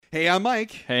Hey, I'm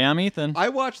Mike. Hey, I'm Ethan. I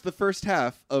watched the first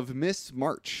half of Miss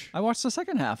March. I watched the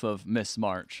second half of Miss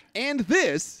March. And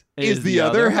this is the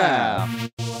other half.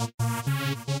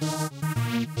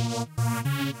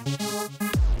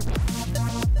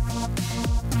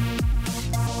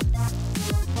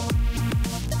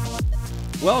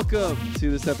 Welcome to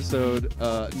this episode,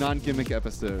 non-gimmick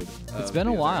episode. It's been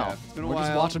a while. It's been a We're while.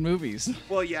 just watching movies.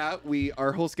 Well, yeah,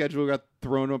 our whole schedule got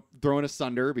thrown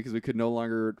asunder because we could no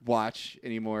longer watch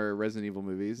any more Resident Evil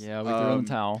movies. Yeah, we threw in the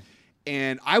towel.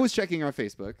 And I was checking our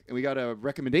Facebook, and we got a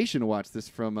recommendation to watch this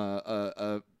from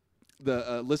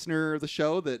the listener of the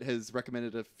show that has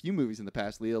recommended a few movies in the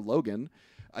past, Leah Logan.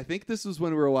 I think this was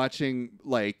when we were watching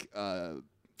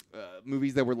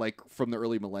movies that were like from the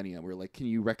early millennium. We were like, can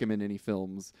you recommend any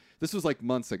films? This was like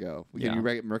months ago. Can you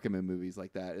recommend movies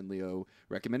like that? And Leo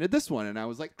recommended this one. And I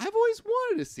was like, I've always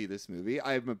wanted to see this movie.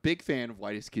 I'm a big fan of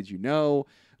Whitest Kids You Know.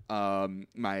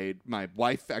 My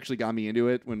wife actually got me into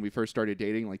it when we first started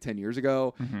dating like 10 years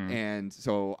ago. Mm-hmm. And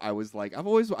so I was like,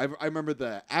 I remember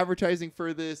the advertising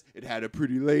for this. It had a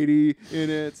pretty lady in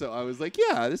it. So I was like,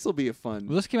 yeah, this will be a fun.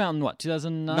 Well, this came out in what,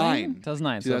 2009?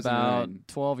 2009. So about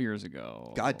 12 years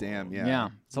ago. God damn, yeah. Yeah.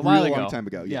 It's a Real while ago. long time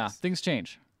ago, Yeah, yes. things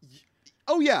change.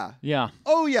 Oh, yeah. Yeah.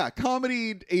 Oh, yeah.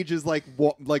 Comedy ages like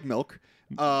milk.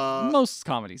 Most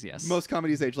comedies, yes. Most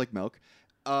comedies age like milk.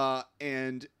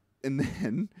 And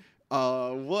then,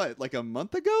 like a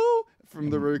month ago from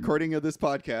the recording of this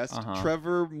podcast,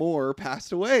 Trevor Moore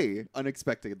passed away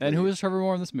unexpectedly. And who is Trevor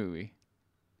Moore in this movie?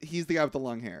 He's the guy with the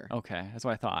long hair. Okay, that's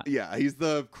what I thought. Yeah, he's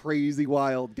the crazy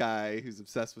wild guy who's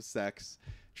obsessed with sex.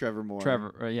 Trevor Moore.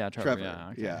 Trevor. Yeah. Okay.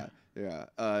 Yeah.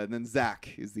 And then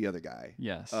Zach is the other guy.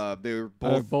 Yes. They're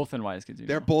both in Whitest Kids You Know.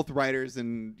 They're both writers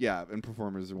and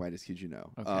performers in Whitest Kids You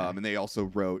Know. Okay. And they also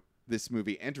wrote this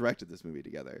movie and directed this movie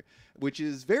together, which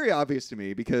is very obvious to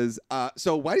me because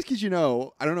so Whitest Kids You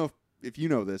Know, I don't know if you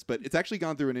know this, but it's actually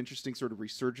gone through an interesting sort of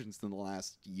resurgence in the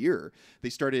last year.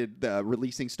 They started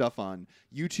releasing stuff on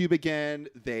YouTube again.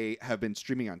 They have been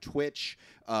streaming on Twitch.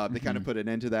 They kind of put an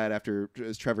end to that after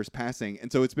Trevor's passing.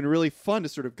 And so it's been really fun to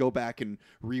sort of go back and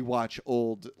rewatch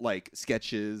old like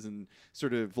sketches and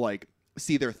sort of like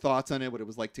see their thoughts on it, what it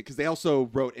was like to, because they also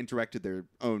wrote and directed their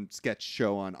own sketch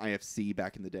show on IFC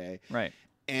back in the day. Right.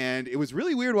 And it was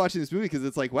really weird watching this movie because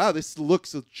it's like, wow, this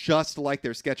looks just like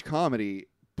their sketch comedy,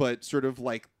 but sort of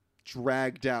like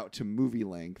dragged out to movie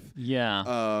length.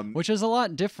 Yeah. Which is a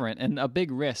lot different and a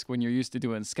big risk when you're used to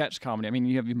doing sketch comedy. I mean,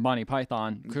 you have Monty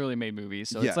Python clearly made movies,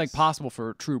 so it's like possible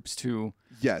for troops to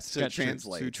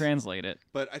translate it.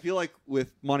 But I feel like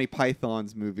with Monty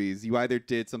Python's movies, you either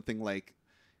did something like,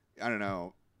 I don't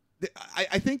know.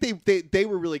 I think they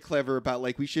were really clever about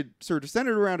like we should sort of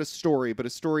center it around a story, but a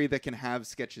story that can have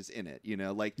sketches in it, you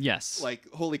know, like like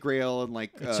Holy Grail and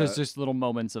like it's just little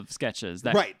moments of sketches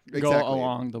that go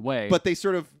along the way. But they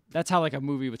sort of that's how like a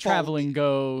movie with traveling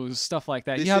goes, stuff like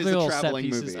that. You have the little set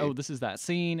pieces. Movie. Oh, this is that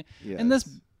scene, and this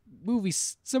movie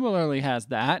similarly has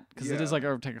that because it is like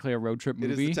technically a road trip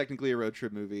movie. It is technically a road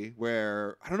trip movie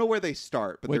where I don't know where they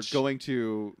start, but they're going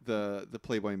to the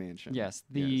Playboy Mansion. Yes,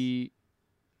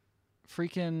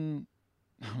 freaking,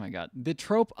 oh my god, the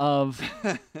trope of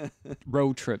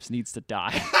road trips needs to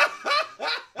die.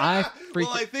 I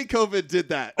think COVID did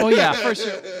that. Oh yeah, for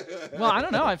sure. Well, I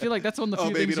don't know. I feel like that's one of the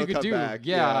few things you could do. Back.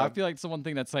 Yeah, I feel like it's the one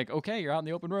thing that's like, okay, you're out in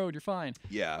the open road, you're fine.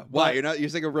 Yeah. Why? You're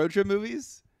sick of road trip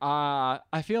movies?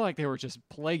 I feel like they were just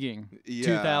plaguing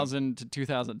 2000 to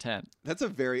 2010. That's a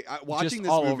very watching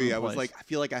this movie. I was like, I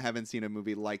feel like I haven't seen a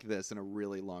movie like this in a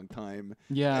really long time.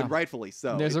 Yeah, and rightfully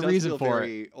so. There's a reason for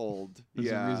very it. Old.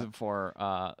 There's a reason for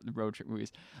the road trip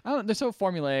movies. They're so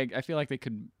formulaic. I feel like they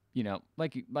could. You know,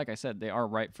 like I said, they are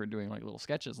ripe for doing like little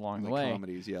sketches along the way.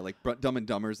 Comedies, like Dumb and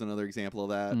Dumber is another example of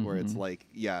that, where it's like,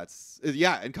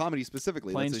 and comedy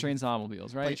specifically. Planes, Trains, and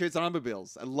Automobiles, right? Planes, Trains, and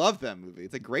Automobiles. I love that movie.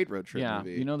 It's a great road trip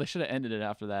movie. You know, they should have ended it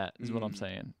after that. Is what I'm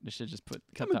saying. They should just cut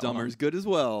Dumb and Dumber is good as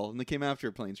well, and they came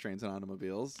after Planes, Trains, and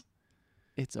Automobiles.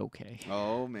 It's okay.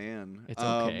 Oh man, it's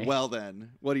okay. Well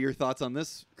then, what are your thoughts on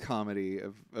this comedy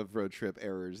of road trip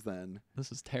errors? Then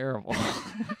this is terrible.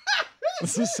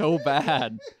 This is so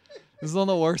bad. This is one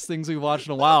of the worst things we've watched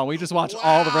in a while. We just watched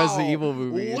all the Resident Evil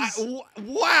movies.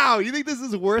 Wow. You think this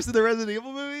is worse than the Resident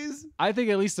Evil movies? I think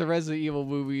at least the Resident Evil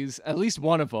movies, at least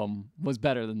one of them, was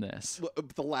better than this.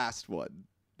 The last one.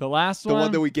 The last one? The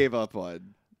one that we gave up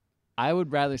on. I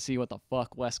would rather see what the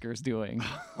fuck Wesker's doing.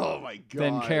 Oh my god!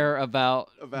 Than care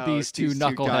about these two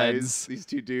knuckleheads, these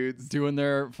two dudes doing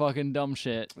their fucking dumb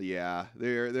shit. Yeah,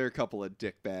 they're a couple of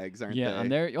dick bags, aren't they? Yeah,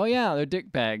 and they're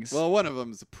dick bags. Well, one of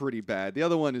them's pretty bad. The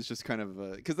other one is just kind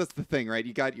of because that's the thing, right?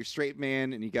 You got your straight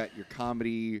man and you got your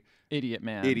comedy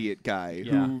idiot guy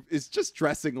who is just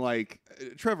dressing like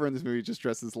Trevor in this movie just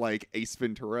dresses like Ace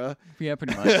Ventura. Yeah,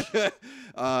 pretty much.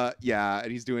 Yeah,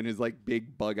 and he's doing his like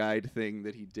big bug-eyed thing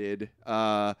that he did.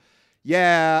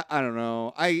 Yeah, I don't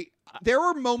know. There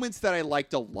were moments that I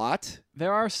liked a lot.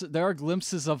 There are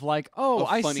glimpses of like,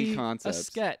 I see concepts. A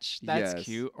sketch that's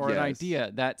cute, or an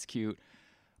idea that's cute.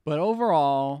 But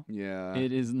overall,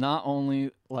 it is not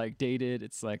only like dated,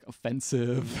 it's like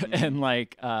offensive and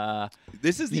like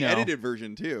this is the edited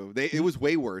version too. It was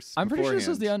way worse. I'm pretty sure this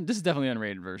is definitely the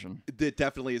unrated version. It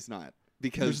definitely is not,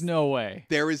 because there's no way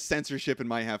there is censorship in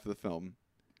my half of the film.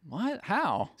 What?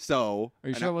 How? So are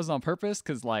you sure it wasn't on purpose?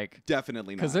 Because like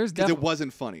definitely not. Because it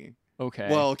wasn't funny. Okay.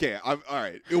 Well, okay. All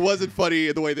right. It wasn't funny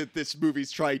in the way that this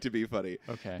movie's trying to be funny.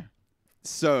 Okay.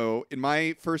 So in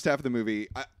my first half of the movie,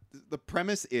 the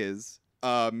premise is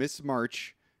Miss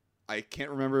March. I can't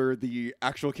remember the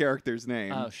actual character's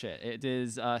name. Oh shit! It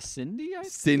is Cindy.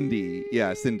 Cindy.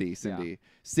 Yeah, Cindy. Yeah.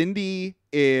 Cindy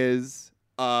is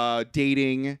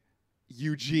dating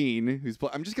Eugene, who's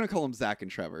I'm just gonna call him Zach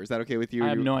and Trevor. Is that okay with you? I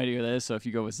have no idea who that is, so if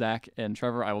you go with Zach and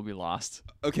Trevor, I will be lost.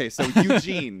 Okay, so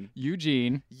Eugene.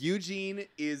 Eugene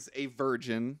is a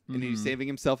virgin, and he's saving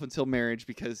himself until marriage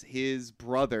because his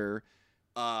brother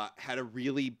had a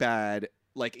really bad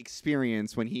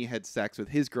experience when he had sex with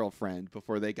his girlfriend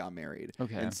before they got married.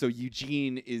 Okay. And so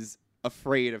Eugene is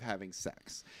afraid of having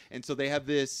sex. And so they have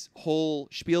this whole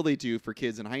spiel they do for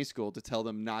kids in high school to tell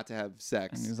them not to have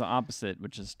sex. And he's the opposite,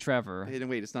 which is Trevor. Hey,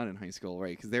 wait, it's not in high school,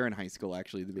 right? Because they're in high school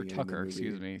actually at the beginning. Tucker,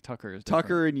 excuse me. Tucker is different.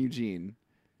 Tucker and Eugene.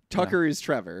 Tucker is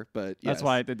Trevor, but yes. That's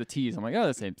why I did the tease. I'm like,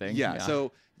 the same thing. Yeah.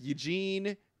 So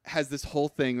Eugene has this whole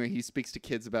thing where he speaks to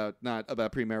kids about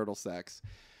premarital sex.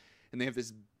 And they have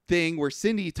this thing where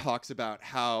Cindy talks about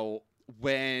how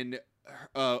when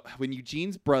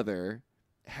Eugene's brother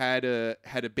had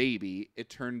a baby, it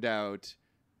turned out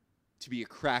to be a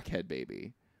crackhead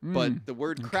baby. But the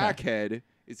word crackhead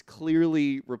is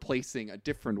clearly replacing a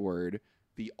different word,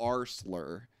 the R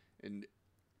slur, and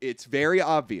it's very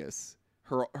obvious.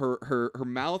 Her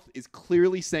mouth is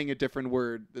clearly saying a different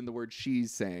word than the word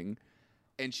she's saying,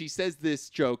 and she says this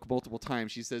joke multiple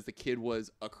times. She says the kid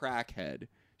was a crackhead.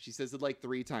 She says it like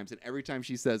 3 times, and every time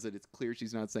she says it, it's clear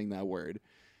she's not saying that word.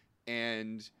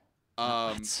 And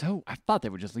I thought they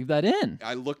would just leave that in.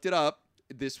 I looked it up.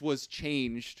 This was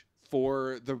changed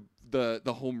for the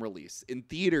home release. In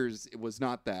theaters, it was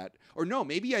not that. Or no,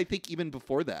 maybe I think even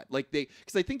before that.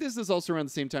 Because I think this is also around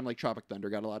the same time Tropic Thunder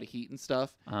got a lot of heat and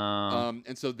stuff.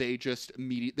 And so they just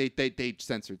immediately they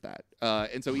censored that.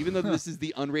 And so even though this is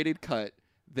the unrated cut,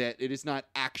 that it is not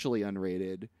actually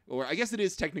unrated, or I guess it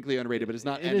is technically unrated, but it's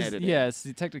not unedited. Yeah, it's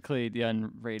technically the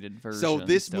unrated version. So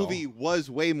this movie was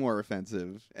way more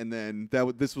offensive, and then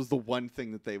this was the one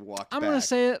thing that they walked back. I'm gonna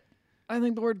say it. I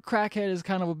think the word crackhead is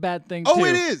kind of a bad thing too. Oh,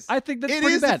 it is. I think that's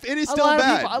pretty bad. It is still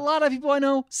bad. A lot of people I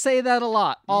know say that a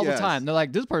lot, all the time. They're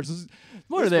like, "This person's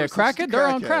what are they? A crackhead? They're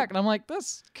on crack." And I'm like,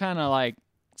 "That's kind of like."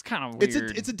 It's kind of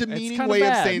weird. It's a demeaning way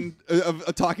of saying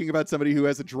of talking about somebody who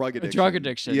has a drug addiction. A drug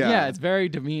addiction. Yeah, it's very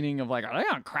demeaning. Of like, are they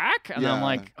on crack? And I'm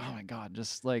like, oh my god,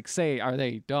 just like say, are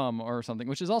they dumb or something?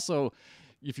 Which is also,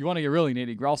 if you want to get really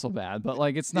nitty, also bad. But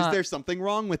like, it's not. Is there something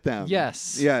wrong with them?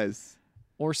 Yes. Yes.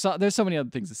 Or there's so many other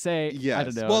things to say. Yes. I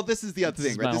don't know. Well, this is the other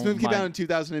thing, right? This movie came out in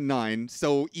 2009,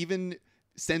 so even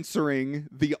censoring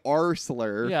the R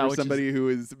slur for somebody who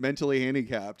is mentally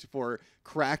handicapped for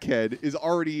crackhead is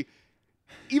already.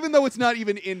 Even though it's not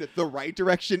even in the right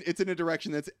direction, it's in a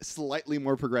direction that's slightly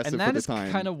more progressive for the time. And that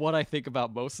is kind of what I think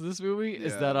about most of this movie,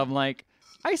 is that I'm like,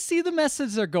 I see the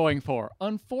message they're going for.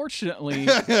 Unfortunately,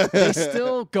 they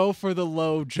still go for the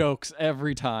low jokes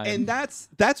every time. And that's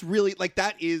really,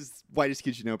 that is Whitest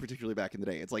Kids You Know, particularly back in the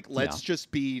day. It's like, let's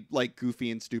just be,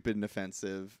 goofy and stupid and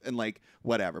offensive and,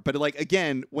 whatever. But,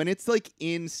 again, when it's,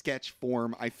 in sketch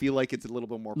form, I feel like it's a little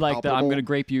bit more palpable. I'm going to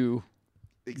grape you.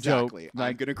 Exactly. Joke,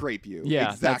 I'm gonna grape you.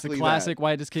 Yeah, exactly. That's a classic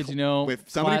Whitest Kids You Know. If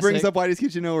somebody brings up Whitest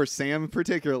Kids You Know, or Sam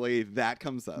particularly, that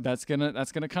comes up. That's gonna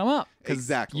come up.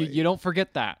 Exactly. You don't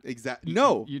forget that. Exactly.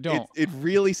 No, you don't. It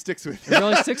really sticks with you. It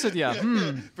really sticks with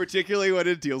you. Particularly when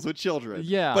it deals with children.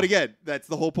 Yeah. But again, that's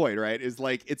the whole point, right? Is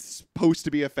it's supposed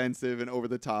to be offensive and over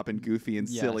the top and goofy and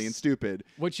silly and stupid.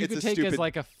 Which you could take as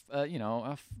a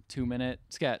 2-minute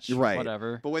sketch, right?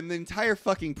 Whatever. But when the entire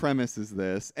fucking premise is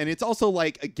this, and it's also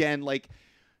again.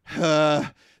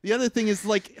 The other thing is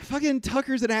like fucking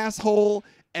Tucker's an asshole,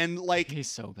 and like he's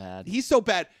so bad. He's so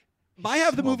bad. My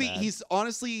half of the movie,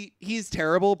 he's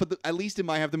terrible, but at least in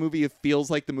my half of the movie, it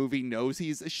feels like the movie knows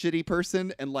he's a shitty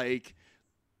person, and like,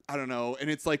 I don't know, and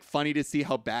it's like funny to see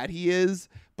how bad he is,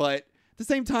 but at the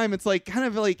same time, it's like kind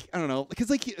of like, I don't know, because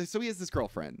like, so he has this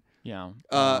girlfriend. Yeah.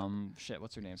 Shit,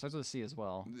 what's her name? Starts with a C as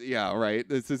well. Yeah, right.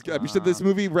 I'm sure this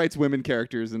movie writes women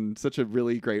characters in such a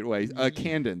really great way.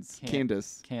 Candace.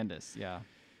 Candace, yeah.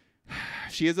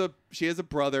 She has a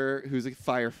brother who's a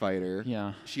firefighter.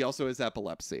 Yeah. She also has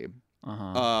epilepsy.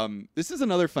 Uh-huh. This is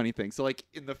another funny thing. So like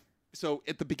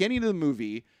at the beginning of the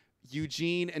movie,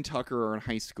 Eugene and Tucker are in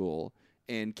high school,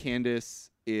 and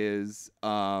Candace is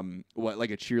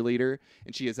like a cheerleader,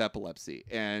 and she has epilepsy.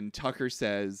 And Tucker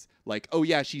says like, "Oh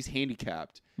yeah, she's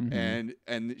handicapped," and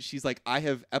she's like, "I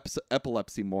have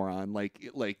epilepsy, moron,"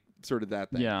 like sort of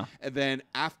that thing. Yeah. And then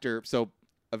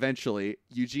eventually,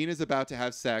 Eugene is about to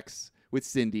have sex with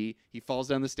Cindy. He falls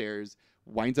down the stairs,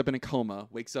 winds up in a coma,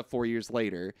 wakes up 4 years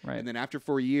later. Right. And then after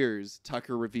 4 years,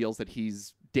 Tucker reveals that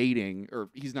he's dating, or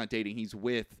he's not dating, he's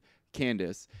with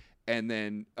Candace. And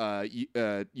then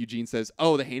Eugene says,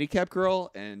 "Oh, the handicapped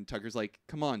girl?" And Tucker's like,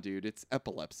 "Come on, dude, it's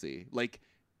epilepsy." Like,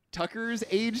 Tucker's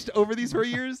aged over these 4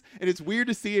 years, and it's weird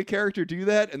to see a character do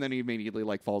that, and then he immediately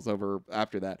like falls over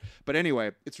after that. But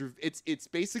anyway, it's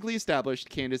basically established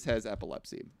Candace has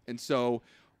epilepsy, and so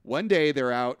one day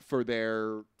they're out for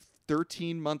their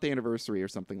 13-month anniversary or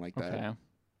something like that. Okay.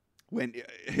 When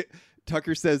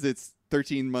Tucker says it's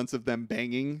 13 months of them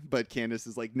banging, but Candace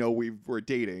is like, "No, we're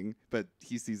dating," but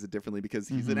he sees it differently because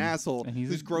he's an asshole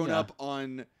who's grown up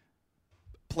on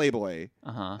Playboy,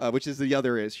 which is the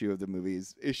other issue of the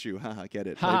movie's issue. Haha, get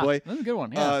it? Playboy. That's a good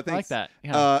one. Yeah, I like that.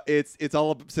 Yeah. It's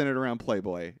all centered around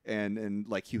Playboy and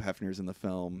like Hugh Hefner's in the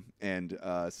film, and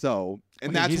that's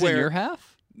he's where in your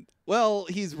half. Well,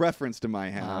 he's referenced in my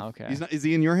half. Okay. He's not. Is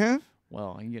he in your half?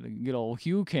 Well, you get a good old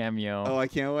Hugh cameo. Oh, I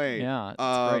can't wait. Yeah,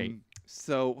 it's great.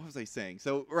 So what was I saying?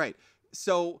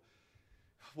 So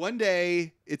one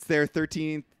day it's their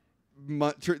 13th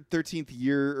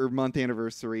year or month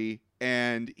anniversary,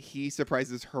 and he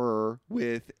surprises her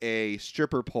with a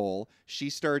stripper pole. She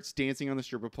starts dancing on the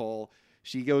stripper pole.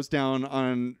 She goes down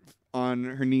on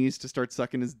her knees to start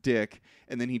sucking his dick,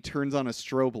 and then he turns on a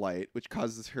strobe light, which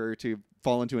causes her to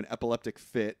fall into an epileptic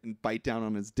fit and bite down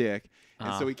on his dick.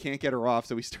 And so he can't get her off,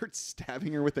 so he starts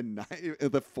stabbing her with a knife,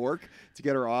 the fork, to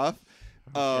get her off.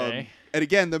 Okay. And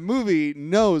again, the movie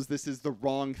knows this is the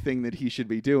wrong thing that he should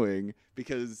be doing,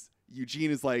 because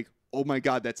Eugene is like, "Oh my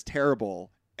God, that's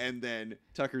terrible." And then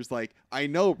Tucker's like, "I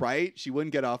know, right? She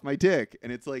wouldn't get off my dick."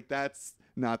 And it's like, that's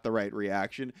not the right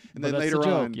reaction. And then later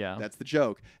on, that's the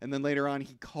joke. And then later on,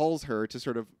 he calls her to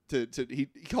sort of he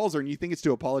calls her, and you think it's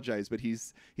to apologize, but he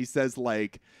says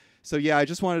like, "So yeah, I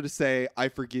just wanted to say I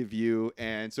forgive you,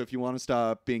 and so if you want to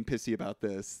stop being pissy about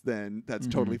this, then that's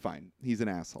totally fine." He's an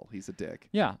asshole. He's a dick.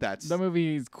 Yeah, the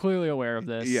movie is clearly aware of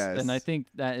this. Yes, and I think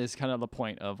that is kind of the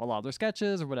point of a lot of their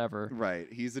sketches or whatever. Right.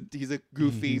 He's a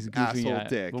goofy asshole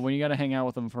dick. But when you got to hang out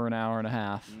with him for an hour and a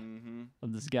half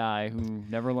of this guy who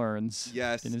never learns,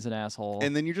 and is an asshole,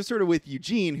 and then you're just sort of with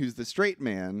Eugene, who's the straight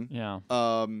man. Yeah.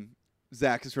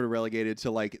 Zach is sort of relegated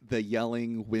to like the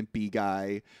yelling wimpy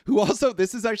guy who also,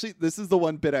 this is the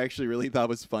one bit I actually really thought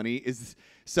was funny, is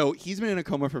so he's been in a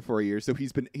coma for 4 years, so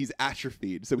he's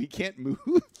atrophied, so he can't move.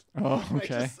 Oh,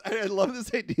 okay. I love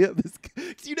this idea of this,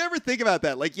 because you never think about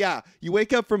that. Like, yeah, you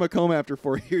wake up from a coma after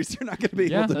 4 years, you're not going to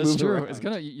be able to move true. around. It's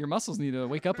your muscles need to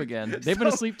wake up again. They've been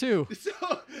asleep too. So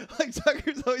like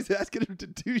Tucker's always asking him to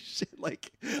do shit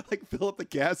like fill up the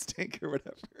gas tank or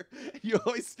whatever. And you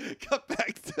always cut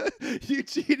back to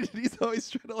Eugene, and he's always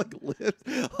trying to like lift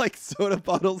like soda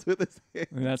bottles with his hands.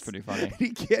 That's pretty funny. And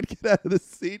he can't get out of the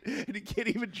seat, and he can't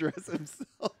even dress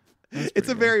himself. It's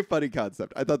a very funny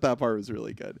concept. I thought that part was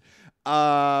really good.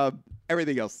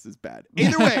 Everything else is bad.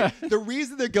 Either way, the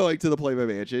reason they're going to the Playboy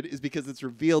Mansion is because it's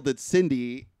revealed that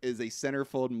Cindy is a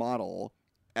centerfold model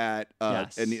and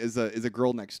is a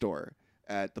girl next door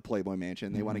at the Playboy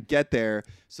Mansion. They want to get there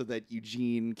so that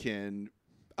Eugene can,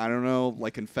 I don't know,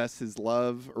 like confess his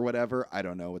love or whatever. I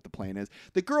don't know what the plan is.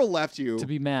 The girl left you to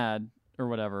be mad or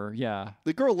whatever. Yeah.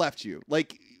 The girl left you.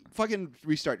 Like, fucking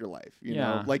restart your life, you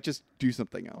know? Like, just do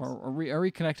something else. Or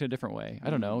reconnect a different way. I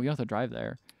don't know. You have to drive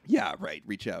there. Yeah, right.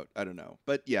 Reach out. I don't know.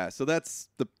 But yeah, so that's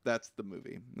the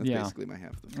movie. That's basically my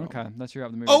half of the film. Okay, that's your half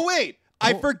of the movie. Oh, wait!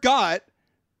 I forgot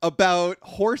about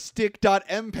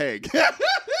HorseDick.MPEG.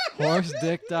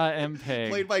 HorseDick.MPEG.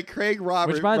 Played by Craig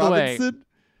Robinson. Which, by the way,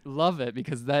 love it,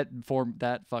 because that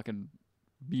fucking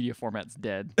media format's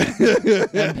dead.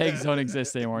 MPEGs don't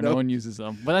exist anymore. No one uses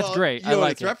them. But that's great. You know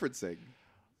what it's referencing?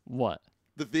 What?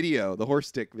 The video, the horse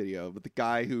stick video, with the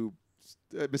guy who,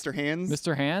 Mr. Hands.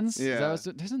 Mr. Hands? Yeah.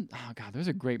 Oh god, there's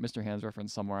a great Mr. Hands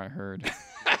reference somewhere I heard.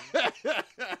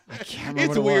 I can't remember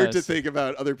It's what weird it to was. think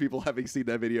about other people having seen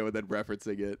that video and then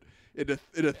referencing it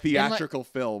in a theatrical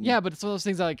film. Yeah, but it's one of those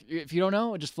things that, like, if you don't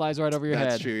know, it just flies right over your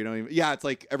head. That's true. You don't even. Yeah, it's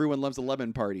like Everyone Loves a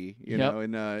Lemon Party. You know,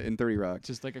 in 30 Rock.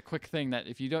 Just like a quick thing that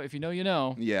if you know, you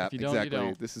know. Yeah, if you don't, exactly. You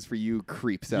don't. This is for you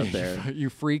creeps out there. You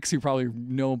freaks who probably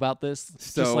know about this.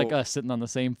 So, just like us sitting on the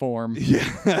same form.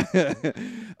 Yeah.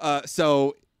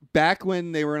 So back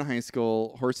when they were in high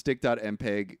school,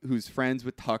 Horstick.mpeg, who's friends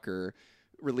with Tucker,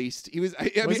 released. He was.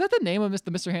 Was that the name of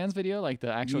the Mr. Hands video, like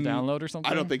the actual download or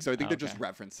something? I don't think so. I think they're just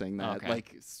referencing that,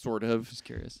 like sort of. Just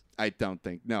curious. I don't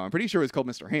think. No, I'm pretty sure it was called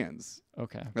Mr. Hands.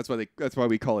 Okay. That's why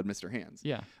we call it Mr. Hands.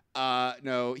 Yeah.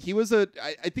 No, he was I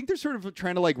think they're sort of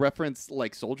trying to like reference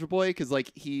like Soulja Boy, because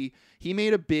like he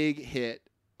made a big hit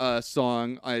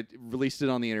song. I released it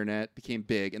on the internet, became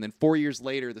big, and then 4 years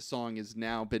later, the song has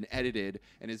now been edited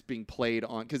and is being played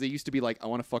on, because it used to be like I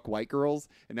Want to Fuck White Girls,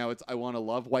 and now it's I Want to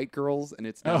Love White Girls, and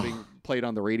it's now being played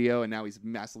on the radio, and now he's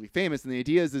massively famous. And the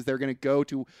idea is they're going to go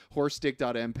to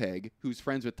Horstick.mpeg, who's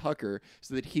friends with Tucker,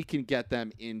 so that he can get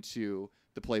them into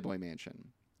the Playboy Mansion.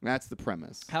 That's the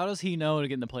premise. How does he know to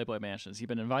get in the Playboy Mansion? Has he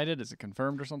been invited? Is it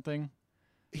confirmed or something?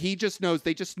 He just knows.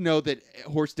 They just know that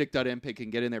Horstick.mpeg can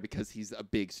get in there because he's a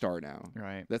big star now.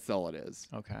 Right. That's all it is.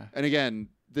 Okay. And again,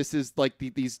 this is like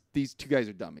these two guys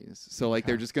are dummies. So like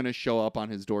they're just gonna show up on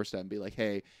his doorstep and be like,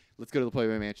 "Hey, let's go to the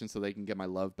Playboy Mansion so they can get my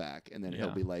love back." And then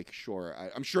he'll be like, "Sure."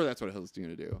 I'm sure that's what he's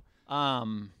gonna do.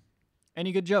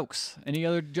 Any good jokes? Any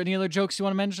other jokes you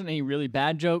want to mention? Any really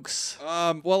bad jokes?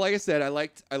 Well, like I said, I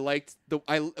liked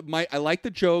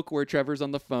the joke where Trevor's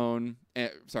on the phone.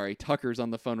 Tucker's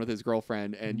on the phone with his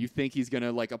girlfriend, and you think he's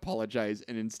gonna like apologize,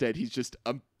 and instead he's just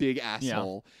a big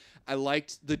asshole. Yeah. I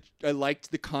liked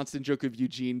the constant joke of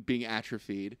Eugene being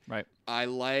atrophied. Right.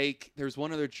 There's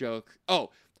one other joke.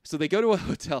 Oh. So they go to a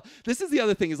hotel. This is the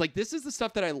other thing, is like, this is the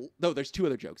stuff that there's two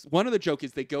other jokes. One other joke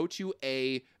is they go to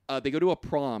a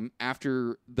prom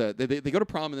after they go to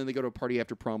prom, and then they go to a party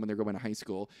after prom when they're going to high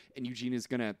school, and Eugene is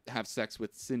going to have sex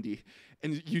with Cindy.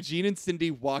 And Eugene and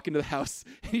Cindy walk into the house,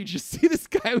 and you just see this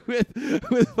guy with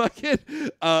fucking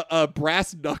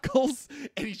brass knuckles,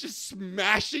 and he's just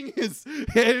smashing his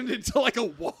hand into like a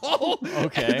wall.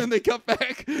 Okay. And then they come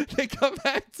back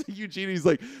to Eugene. He's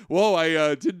like, "Whoa,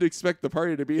 I didn't expect the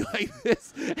party to be like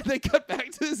this." And they cut back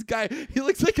to this guy. He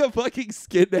looks like a fucking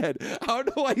skinhead. I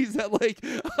don't know why he's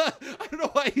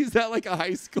at like a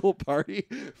high school party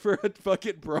for a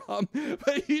fucking prom,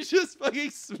 but he's just fucking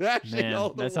smashing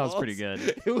all the that sounds walls. Pretty good.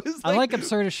 It was I like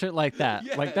absurd shit like that.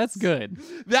 Yes. Like, that's good.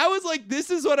 That was like, this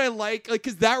is what I like,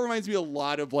 because that reminds me a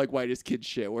lot of like Whitest Kid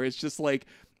shit, where it's just like,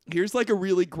 here's like a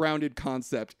really grounded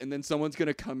concept, and then someone's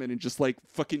gonna come in and just like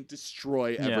fucking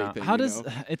destroy everything. How does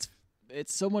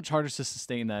it's so much harder to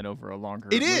sustain that over a longer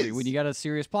it movie is when you got a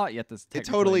serious plot. Yet this it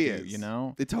totally is. You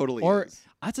know, it totally or is.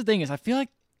 That's the thing, is I feel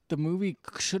like the movie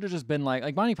should have just been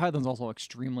like Monty Python's also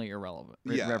extremely irreverent.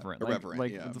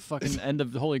 Like the fucking end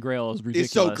of the Holy Grail is ridiculous.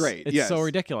 It's so great. It's so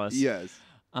ridiculous. Yes.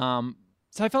 So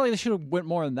I felt like they should have went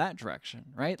more in that direction,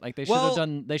 right? Like they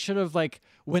should have like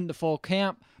went the full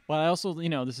camp. But I also,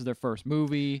 this is their first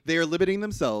movie. They are limiting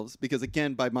themselves because,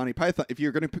 again, by Monty Python, if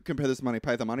you're going to compare this to Monty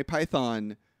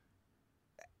Python,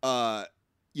 was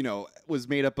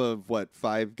made up of what,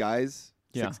 5 guys,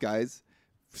 6 guys.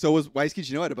 So was Whitest Kids.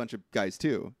 Had a bunch of guys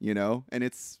too, and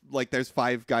it's like there's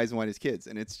 5 guys in Whitest Kids,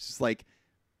 and it's just like,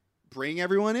 bring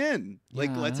everyone in,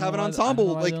 like let's have an ensemble.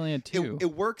 Like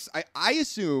it works. I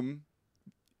assume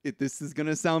this is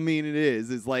gonna sound mean. It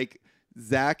is like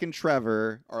Zach and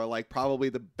Trevor are like probably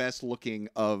the best looking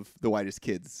of the Whitest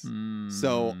Kids.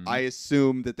 So I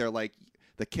assume that they're like,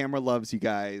 the camera loves you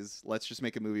guys. Let's just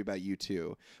make a movie about you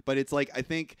two. But it's like, I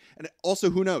think, and also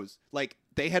who knows? Like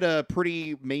they had a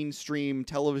pretty mainstream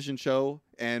television show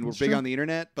and were big on the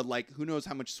internet. But like, who knows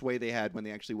how much sway they had when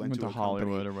they actually went to a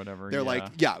Hollywood company. or whatever. They're like,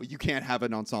 you can't have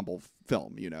an ensemble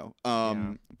film,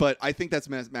 But I think that's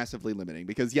massively limiting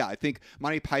because I think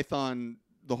Monty Python,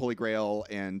 The Holy Grail,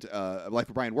 and Life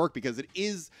of Brian work because it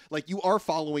is like you are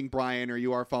following Brian, or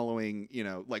you are following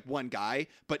like one guy,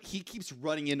 but he keeps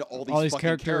running into all these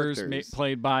characters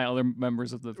played by other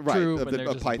members of the troupe, and they're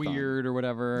just Python. Weird or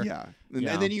whatever. And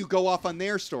then you go off on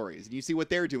their stories and you see what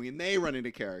they're doing, and they run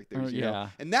into characters,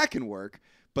 and that can work.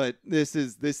 But this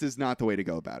is not the way to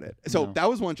go about it. So that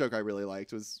was one joke I really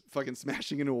liked, was fucking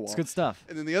smashing into a wall. It's good stuff.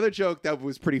 And then the other joke that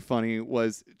was pretty funny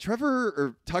was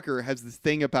Tucker has this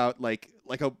thing about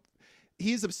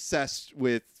he's obsessed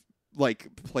with like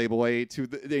Playboy to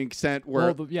the extent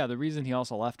where the reason he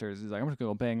also left her is he's like, I'm gonna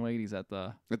go bang ladies at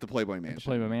the Playboy Mansion. The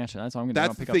Playboy Mansion. That's what I'm gonna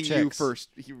That's pick the thing up chicks. you first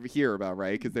hear about,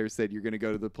 right? Because they said you're gonna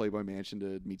go to the Playboy Mansion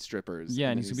to meet strippers. Yeah,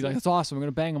 and he's gonna be like, that's awesome. I'm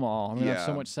gonna bang them all. I'm gonna have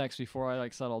so much sex before I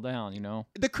like settle down. You know.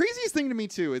 The craziest thing to me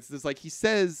too is this: like he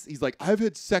says, he's like, I've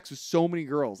had sex with so many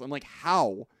girls. I'm like,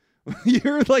 how?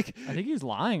 You're like, I think he's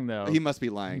lying though. He must be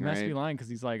lying. He must be lying because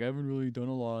he's like, I haven't really done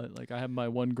a lot. Like I have my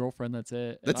one girlfriend. That's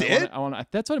it. That's it.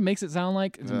 That's what it makes it sound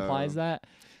like. It implies that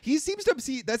he seems to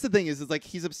see. That's the thing is like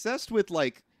he's obsessed with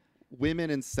like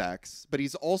women and sex, but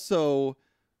he's also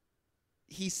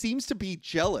he seems to be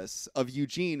jealous of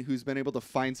Eugene, who's been able to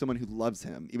find someone who loves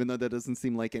him, even though that doesn't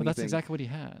seem like anything. But that's exactly what he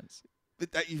has.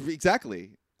 Exactly.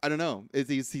 I don't know.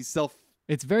 He's self.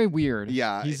 It's very weird.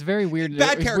 Yeah. He's very weird.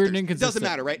 Bad it's characters. weird and inconsistent. It doesn't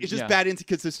matter, right? It's just bad,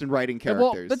 inconsistent writing characters.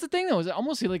 Well, that's the thing, though. Is I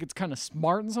almost feel like it's kind of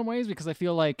smart in some ways because I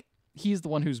feel like he's the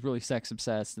one who's really sex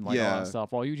obsessed and like all that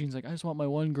stuff. While Eugene's like, I just want my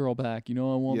one girl back. You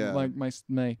know, I want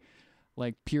my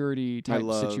like purity type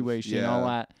situation and all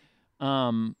that.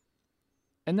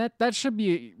 And that should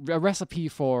be a recipe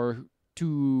for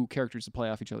two characters to play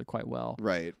off each other quite well.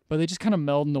 Right. But they just kind of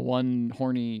meld into one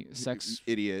horny sex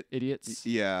idiots.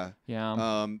 Yeah.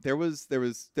 Yeah. There was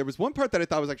one part that I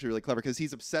thought was actually really clever because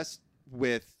he's obsessed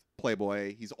with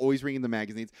Playboy. He's always reading the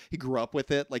magazines. He grew up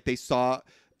with it. Like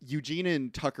Eugene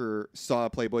and Tucker saw a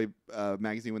Playboy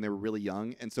magazine when they were really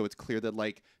young, and so it's clear that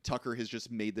like Tucker has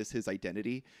just made this his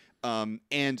identity.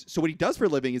 And so what he does for a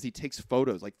living is he takes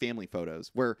photos, like family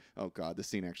photos, where oh god, this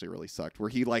scene actually really sucked, where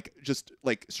he like just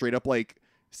like straight up like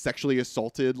sexually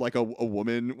assaulted like a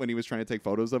woman when he was trying to take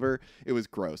photos of her. It was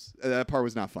gross. That part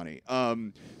was not funny.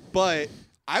 But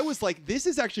I was like, this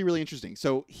is actually really interesting.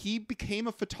 So he became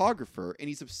a photographer and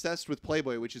he's obsessed with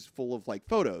Playboy, which is full of like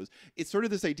photos. It's sort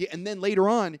of this idea. And then later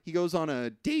on, he goes on a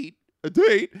date.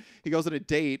 He goes on a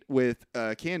date with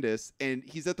Candace and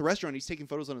he's at the restaurant. He's taking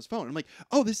photos on his phone. I'm like,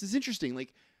 oh, this is interesting.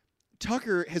 Like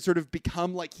Tucker has sort of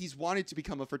become like he's wanted to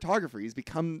become a photographer. He's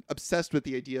become obsessed with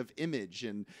the idea of image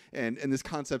and this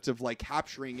concept of like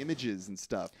capturing images and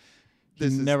stuff.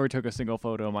 Never took a single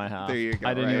photo of my house. There you go.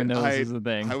 I didn't even know this was a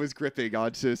thing. I was gripping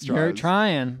onto straws. You're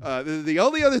trying. The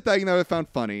only other thing that I found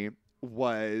funny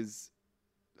was,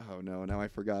 oh no, now I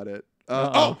forgot it.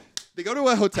 They go to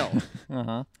a hotel.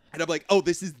 And I'm like, oh,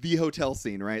 this is the hotel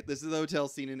scene, right? This is the hotel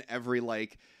scene in every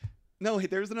like. No, hey,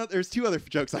 there's two other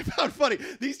jokes I found funny.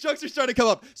 These jokes are starting to come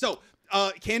up. So.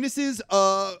 Candace's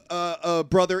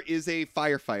brother is a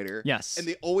firefighter. Yes. And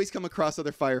they always come across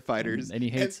other firefighters. And he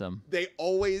hates them. They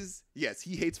always, yes,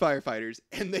 he hates firefighters.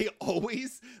 And they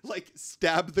always, like,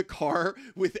 stab the car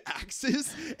with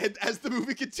axes. And as the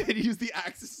movie continues, the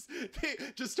axes, they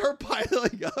just start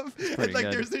piling up. And,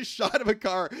 like, there's this shot of a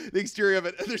car, the exterior of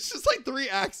it, and there's just, like, 3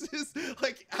 axes,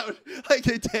 like, out, like,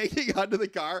 tagging onto the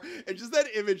car. And just that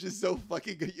image is so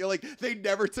fucking good. You're like, they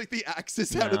never took the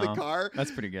axes out of the car.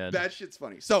 That's pretty good. That shit's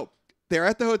funny. So they're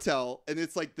at the hotel, and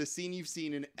it's like the scene you've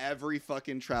seen in every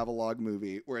fucking travelogue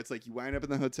movie, where it's like you wind up in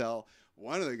the hotel.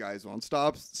 One of the guys won't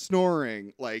stop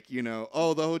snoring, like, you know,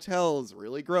 oh, the hotel is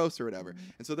really gross or whatever.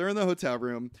 And so they're in the hotel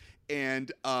room,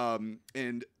 and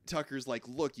Tucker's like,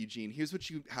 look, Eugene, here's what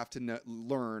you have to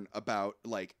learn about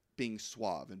like being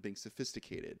suave and being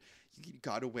sophisticated. You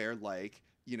got to wear like,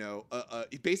 you know,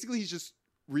 basically he's just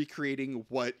recreating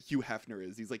what Hugh Hefner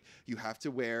is. He's like, you have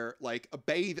to wear like a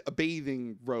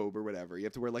bathing robe or whatever. You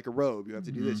have to wear like a robe. You have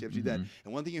to do this. You have to do that.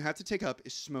 And one thing you have to take up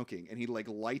is smoking. And he like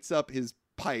lights up his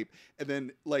pipe, and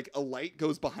then like a light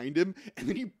goes behind him, and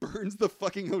then he burns the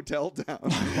fucking hotel down.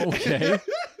 Okay.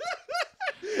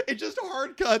 It just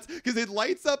hard cuts because it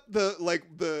lights up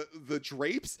the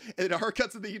drapes, and it hard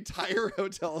cuts, and the entire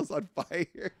hotel is on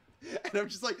fire. And I'm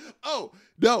just like, oh,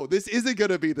 no, this isn't going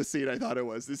to be the scene I thought it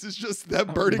was. This is just them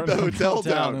burning the hotel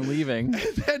down and leaving.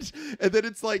 And then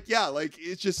it's like, yeah, like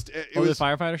it's just. Did the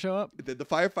firefighter show up? Then the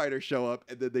firefighters show up,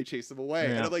 and then they chase them away.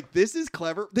 Yeah. And I'm like, this is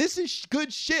clever. This is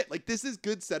good shit. Like, this is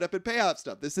good setup and payoff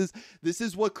stuff. This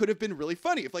is what could have been really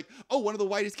funny. If like, oh, one of the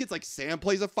whitest kids, like Sam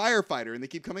plays a firefighter, and they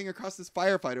keep coming across this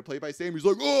firefighter played by Sam. He's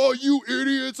like, oh, you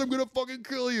idiots, I'm going to fucking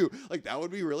kill you. Like, that would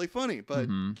be really funny, but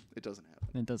it doesn't happen.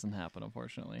 It doesn't happen,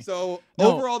 unfortunately. So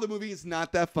overall, the movie is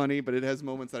not that funny, but it has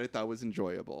moments that I thought was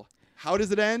enjoyable. How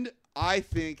does it end? I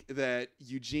think that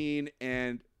Eugene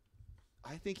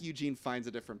finds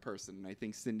a different person, and I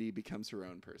think Cindy becomes her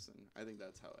own person. I think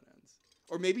that's how it ends.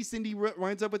 Or maybe Cindy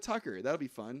winds up with Tucker. That'll be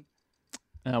fun.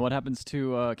 What happens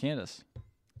to Candace?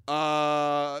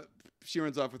 she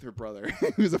runs off with her brother,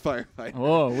 who's a firefighter.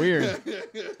 Oh, weird. I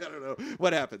don't know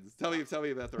what happens. Tell me about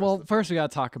the rest. Well, first we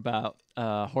gotta talk about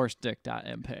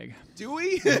horsedick.mpeg. Do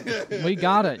we? We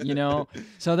got it.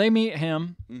 So they meet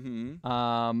him.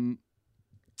 Mm-hmm.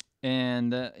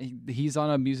 And he's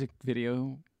on a music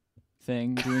video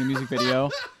thing, doing a music video,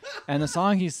 and the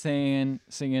song he's singing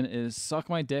is "Suck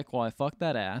My Dick While I Fuck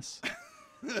That Ass,"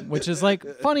 which is like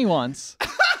funny once.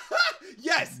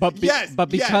 Yes, but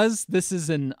because this is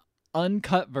an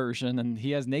uncut version and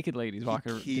he has naked ladies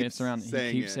walking dancing around,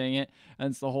 he keeps saying it,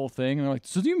 and it's the whole thing. And they're like,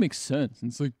 "So do you make sense?"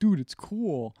 And it's like, dude, it's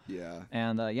cool. Yeah.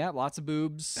 And lots of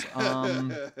boobs.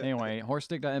 Anyway,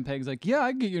 horsedick.mpeg's like, yeah,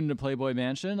 I can get you into Playboy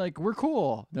Mansion. Like, we're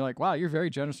cool. They're like, wow, you're very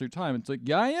generous with your time. It's like,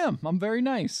 yeah, I am. I'm very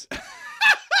nice.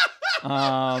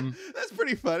 That's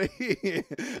pretty funny.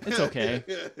 It's okay.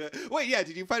 Wait, yeah.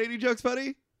 Did you find any jokes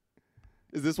funny?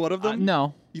 Is this one of them?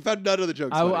 No. You found none of the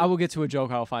jokes funny? I will get to a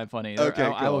joke I'll find funny. Okay,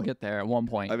 I will get there at one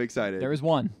point. I'm excited. There is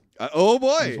one. Oh,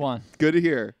 boy. There's one. Good to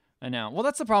hear. I know. Well,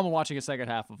 that's the problem watching a second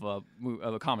half of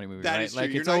a comedy movie, that right? Is true.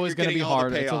 Like, it's always going to be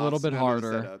hard. It's a little bit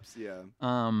harder. Yeah.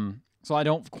 So I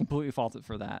don't completely fault it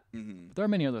for that. Mm-hmm. But there are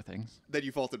many other things that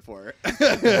you faulted for.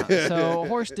 So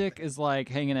Horse Dick is like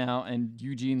hanging out, and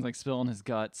Eugene's like spilling his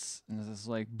guts, and it's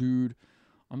like, dude,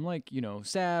 I'm like,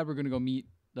 sad. We're gonna go meet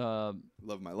Love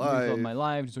My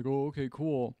Life. He's like, oh, okay,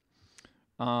 cool.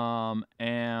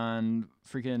 And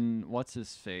freaking what's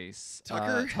his face?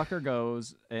 Tucker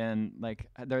goes and like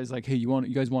there's like, hey, you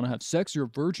guys want to have sex? You're a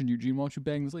virgin, Eugene. Why don't you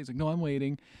bang this lady? He's like, no, I'm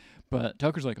waiting. But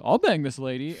Tucker's like, I'll bang this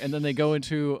lady. And then they go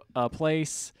into a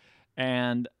place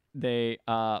and they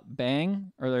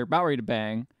bang, or they're about ready to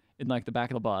bang in like the back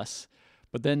of the bus.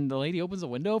 But then the lady opens the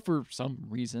window for some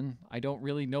reason. I don't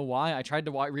really know why. I tried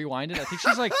to rewind it. I think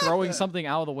she's like throwing something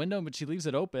out of the window, but she leaves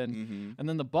it open. Mm-hmm. And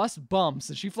then the bus bumps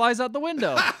and she flies out the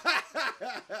window.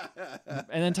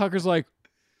 And then Tucker's like,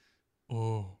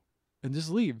 oh, and just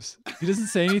leaves. He doesn't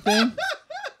say anything.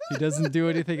 He doesn't do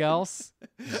anything else.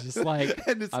 He's just like,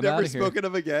 and it's I'm never outta here. spoken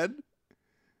of again?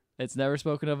 It's never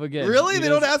spoken of again. Really? They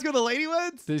don't ask who the lady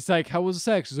went? He's like, how was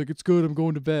sex? He's like, it's good. I'm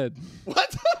going to bed.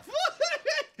 What the fuck?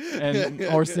 And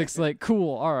Horstick's like,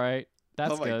 cool. All right.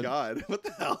 That's good. Oh my God. What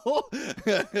the hell?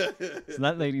 So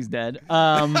that lady's dead.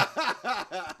 And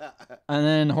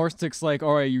then Horstick's like,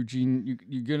 all right, Eugene,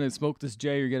 you're going to smoke this J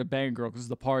or you're going to bang a girl because it's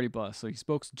the party bus. So he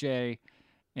smokes J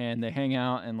and they hang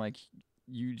out, and like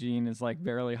Eugene is like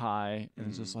barely high and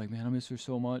it's just like, man, I miss her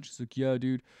so much. He's like, yeah,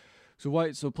 dude. So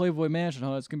Playboy Mansion,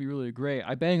 huh? It's going to be really great.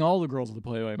 I bang all the girls at the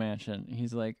Playboy Mansion. And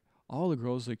he's like, all the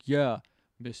girls? Like, yeah,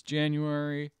 Miss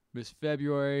January, Miss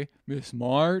February, Miss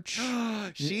March.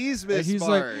 She's Miss He's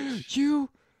March. Like,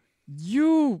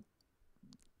 you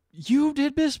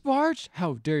did Miss March?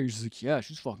 How dare you? She's like, yeah,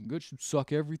 she's fucking good. She'd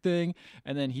suck everything.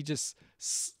 And then he just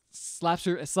slaps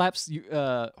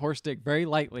Horstick very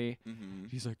lightly. Mm-hmm.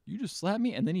 He's like, you just slapped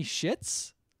me? And then he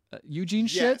shits? Eugene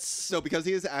shits? So because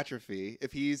he has atrophy,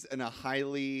 if he's in a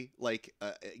highly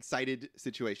excited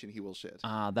situation, he will shit.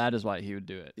 That is why he would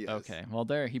do it. Yes. Okay. Well,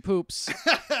 there he poops.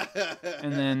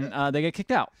 And then they get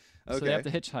kicked out. Okay. So they have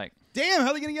to hitchhike. Damn, how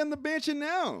are they going to get in the mansion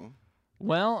now?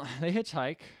 Well, they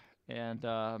hitchhike. And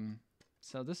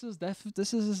so this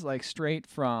is like straight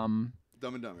from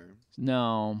Dumb and Dumber.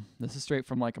 No, this is straight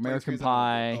from like American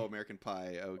Pie. Oh, American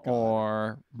Pie. Oh, God.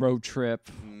 Or Road Trip,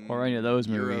 or any of those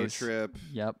Euro movies. Trip.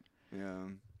 Yep. Yeah.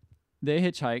 They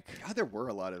hitchhike. God, there were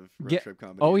a lot of road trip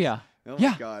comedies. Oh yeah. Oh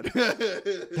yeah. My God.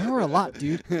 There were a lot,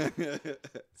 dude.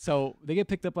 So they get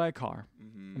picked up by a car.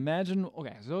 Mm-hmm. Imagine, okay,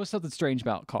 so there's always something strange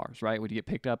about cars, right? Would you get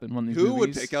picked up in one of these movies? Who would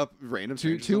movies? pick up random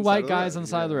two white guys on the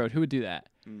side of the road? Who would do that?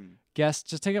 Guess.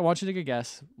 I want you to take a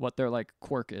guess what their like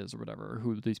quirk is or whatever, or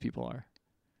who these people are.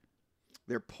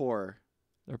 They're poor.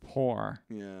 They're poor.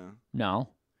 Yeah. No.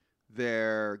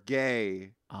 They're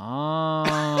gay. Oh,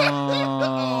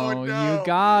 oh no. You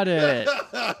got it.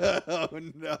 Oh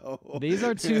no. These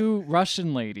are two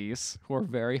Russian ladies who are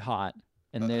very hot.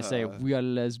 And they say, we are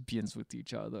lesbians with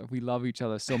each other. We love each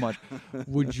other so much.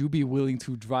 Would you be willing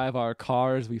to drive our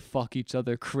car as we fuck each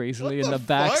other crazily in the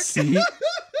back seat?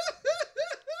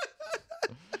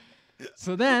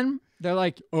 So then they're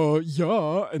like,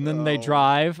 yeah. And then they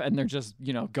drive and they're just,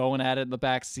 going at it in the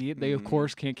back seat. They, of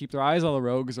course, can't keep their eyes on the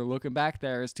road because they're looking back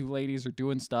there as two ladies are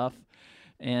doing stuff.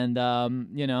 And,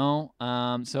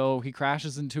 so he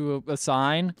crashes into a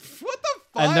sign. What the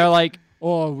fuck? And they're like,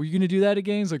 oh, were you going to do that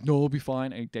again? He's like, no, it'll be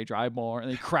fine. And they drive more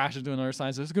and they crash into another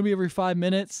sign. So it's going to be every 5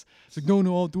 minutes. It's like,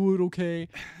 no, I'll do it. Okay.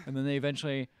 And then they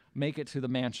eventually make it to the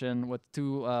mansion with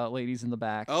two ladies in the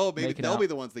back. Oh, maybe they'll be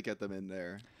the ones that get them in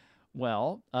there.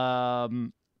 Well,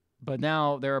 but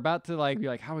now they're about to be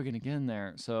like, how are we going to get in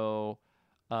there? So,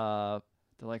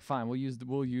 They're like, fine, we'll use the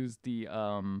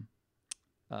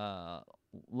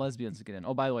lesbians to get in.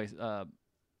 Oh, by the way,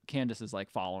 Candace is like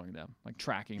following them, like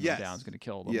tracking them down, is gonna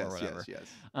kill them or whatever. Yes.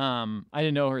 I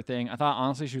didn't know her thing. I thought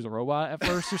honestly she was a robot at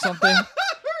first or something.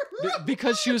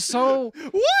 Because she was so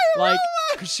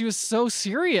because she was so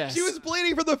serious. She was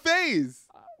bleeding from the face.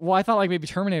 Well, I thought like maybe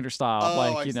Terminator style,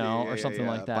 or something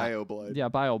like that. Bio blood. Yeah,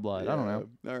 bio blood. I don't know.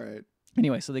 All right.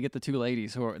 Anyway, so they get the two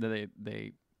ladies who are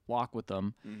they walk with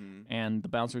them, and the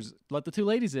bouncers let the two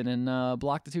ladies in and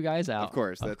block the two guys out. Of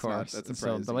course, that's surprising.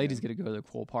 So the ladies get to go to the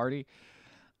cool party,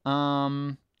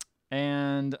 and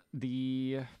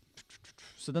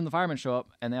so then the firemen show up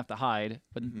and they have to hide.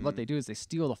 But what they do is they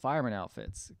steal the firemen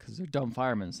outfits because they're dumb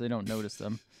firemen, so they don't notice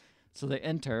them. So they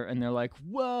enter and they're like,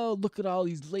 "Whoa, look at all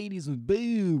these ladies with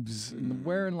boobs and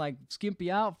wearing like skimpy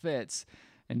outfits."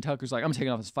 And Tucker's like, "I'm taking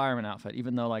off his fireman outfit,"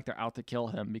 even though like they're out to kill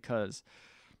him because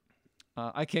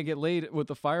I can't get laid with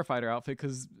the firefighter outfit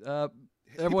because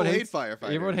everyone hates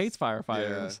firefighters. Everyone hates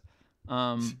firefighters.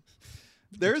 Yeah.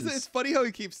 It's funny how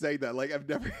he keeps saying that. Like I've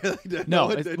never. I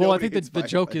think the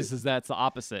joke is that's the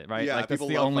opposite, right? Yeah, like that's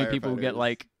the only people who get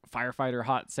like firefighter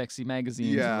hot sexy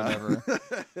magazines or whatever.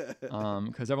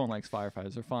 Because everyone likes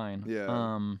firefighters. They're fine.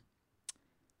 Yeah.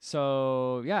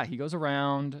 So yeah, he goes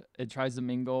around and tries to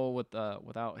mingle with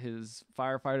without his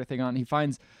firefighter thing on. He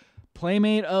finds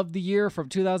Playmate of the Year from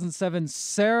 2007,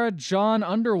 Sarah John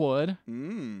Underwood.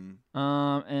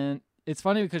 And it's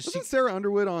funny because wasn't Sarah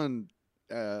Underwood on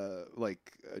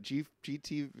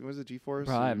GT? Was it G-Force?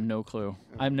 Bro, I have no clue.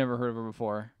 I've never heard of her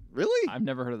before. Really? I've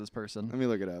never heard of this person. Let me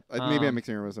look it up. Maybe I'm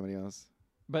mixing her with somebody else.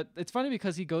 But it's funny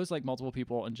because he goes like multiple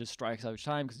people and just strikes out each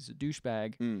time because he's a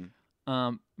douchebag.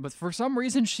 But for some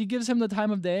reason, she gives him the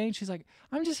time of day, and she's like,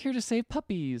 "I'm just here to save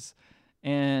puppies."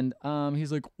 And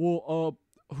he's like, "Well,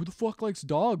 who the fuck likes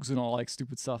dogs?" and all like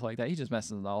stupid stuff like that. He just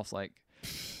messes it off. Like,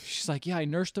 she's like, "Yeah, I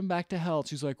nursed him back to health."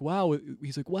 She's like, "Wow."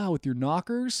 He's like, "Wow, with your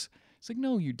knockers." It's like,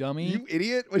 "No, you dummy. You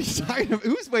idiot. What are you talking about?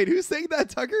 Who's saying that,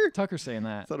 Tucker? Tucker's saying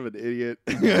that. Son of an idiot.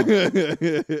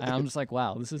 And I'm just like,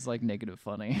 wow, this is like negative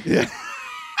funny. Yeah.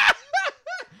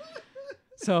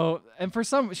 So, and for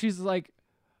some, she's like,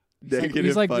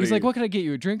 he's like, "What can I get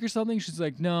you? A drink or something?" She's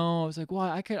like, "No." I was like, "Well,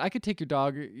 I could take your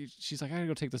dog." She's like, "I gotta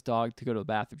go take this dog to go to the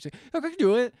bathroom." She's like, "I can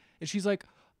do it." And she's like,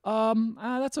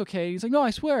 that's okay. He's like, "No,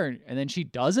 I swear." And then she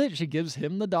does it. She gives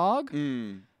him the dog,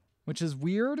 which is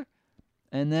weird.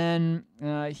 And then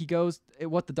he goes,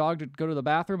 the dog to go to the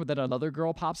bathroom, but then another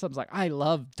girl pops up and is like, "I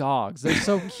love dogs. They're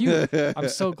so cute. I'm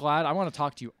so glad. I want to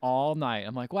talk to you all night."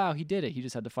 I'm like, wow, he did it. He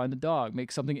just had to find the dog,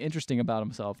 make something interesting about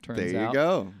himself, turns out. There you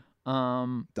go.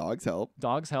 Dogs help.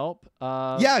 Dogs help.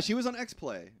 Yeah, she was on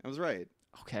X-Play. I was right.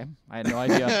 Okay, I had no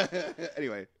idea.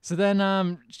 Anyway. So then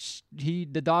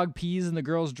the dog pees in the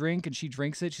girl's drink, and she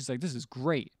drinks it. She's like, "This is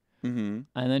great." And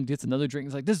then gets another drink.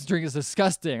 It's like, "This drink is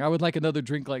disgusting. I would like another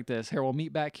drink like this. Here, we'll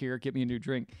meet back here. Get me a new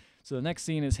drink." So the next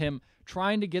scene is him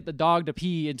trying to get the dog to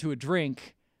pee into a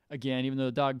drink again, even though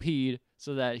the dog peed,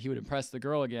 so that he would impress the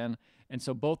girl again. And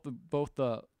so both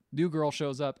the new girl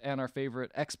shows up and our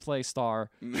favorite X-Play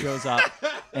star shows up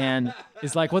and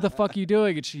is like, "What the fuck are you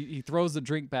doing?" And he throws the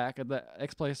drink back at the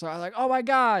X-Play star. I'm like, "Oh my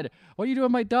God, what are you doing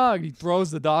with my dog?" And he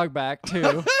throws the dog back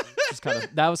too.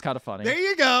 That was kind of funny. There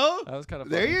you go. That was kind of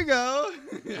funny. There you go.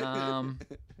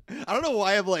 I don't know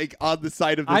why I'm like on the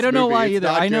side of this I don't know movie. why it's either.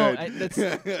 Not I know.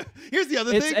 good. Here's the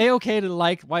other thing. It's A-okay to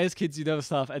like Why Is Kids You Know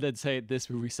stuff and then say this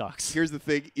movie sucks. Here's the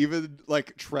thing. Even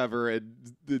like Trevor and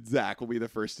Zach will be the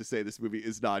first to say this movie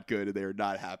is not good and they are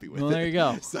not happy with it. Well, there you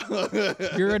go. So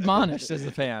you're admonished as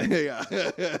a fan. Yeah.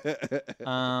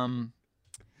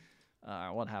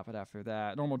 What happened after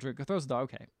that? Normal drink. Throws the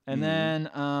dog. Okay. And then,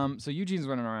 so Eugene's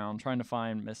running around trying to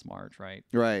find Miss March, right?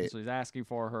 Right. So he's asking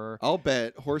for her. I'll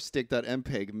bet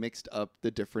Horstick.mpeg mixed up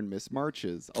the different Miss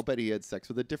Marches. I'll bet he had sex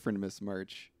with a different Miss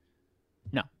March.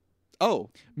 No. Oh.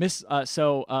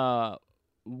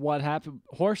 What happened?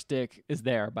 Horstick is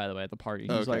there, by the way, at the party.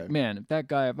 He's like, "Man,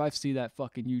 if I see that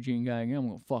fucking Eugene guy again, I'm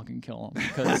gonna fucking kill him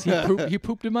because he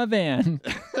pooped in my van."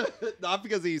 Not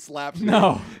because he slapped me.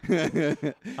 No.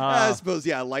 I suppose,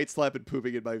 yeah, light slap and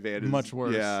pooping in my van is much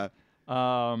worse. Yeah.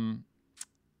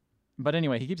 But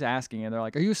anyway, he keeps asking, and they're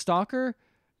like, "Are you a stalker?"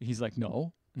 He's like,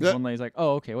 "No." And one lady's like,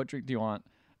 "Oh, okay. What drink do you want?"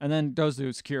 And then goes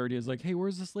to security, is like, "Hey,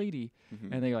 where's this lady?"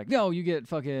 And they're like, "No, you get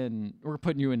fucking. We're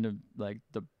putting you into like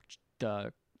the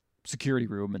security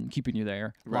room and keeping you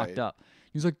there locked up."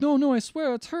 He's like, no, I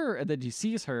swear it's her. And then he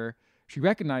sees her. She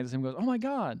recognizes him. Goes, "Oh my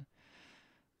God,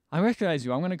 I recognize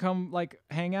you. I'm gonna come like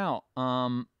hang out."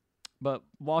 But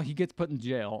while he gets put in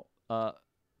jail,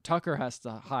 Tucker has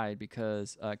to hide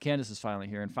because Candace is finally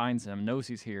here and finds him, knows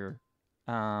he's here,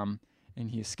 and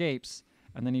he escapes.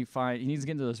 And then he needs to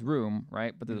get into this room,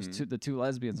 right? But there's the two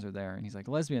lesbians are there, and he's like,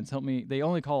 "Lesbians, help me!" They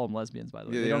only call them lesbians, by the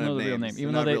way. Yeah, they don't know the real name,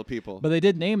 even though real people. But they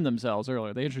did name themselves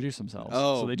earlier. They introduced themselves,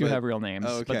 so they do have real names,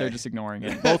 but they're just ignoring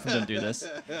it. Both of them do this.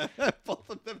 Both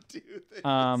of them do this.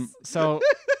 So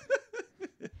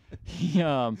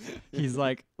he's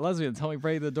like, "Lesbians, help me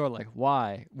break the door." Like,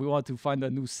 why? We want to find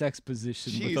a new sex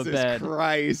position with a bed. Jesus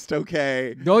Christ!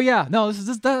 Okay. Oh yeah, no,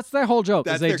 that's their whole joke.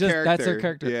 That's their character. That's their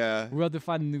character. Yeah. We want to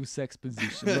find a new sex position.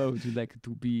 What would you like it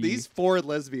to be? These 4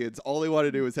 lesbians, all they want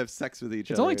to do is have sex with each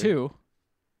other. It's only 2.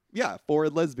 Yeah, 4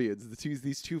 lesbians.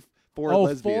 These 4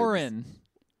 lesbians. Foreign.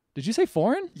 Did you say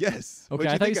foreign? Yes. Okay,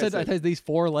 I thought you said I thought these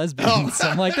 4 lesbians.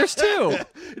 I'm like, there's 2.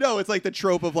 No, it's like the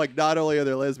trope of like not only are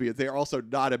they lesbians, they are also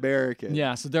not American.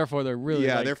 Yeah, so therefore they're really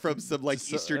they're from some like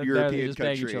Eastern European just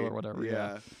country. Bang each other or whatever.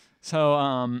 Yeah.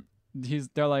 So he's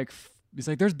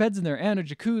like, there's beds in there and a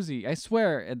jacuzzi, I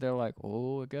swear. And they're like,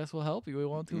 oh, I guess we'll help you. We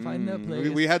want to find that place.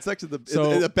 We had sex in the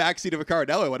backseat of a car.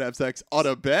 Now I want to have sex on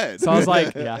a bed. So I was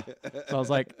like, yeah. So I was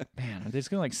like, man, are they just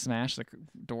gonna like smash the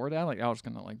door down? Like I was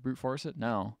gonna like brute force it?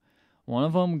 No. One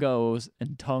of them goes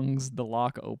and tongues the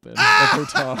lock open with her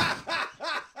tongue.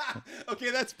 Okay,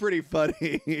 that's pretty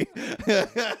funny.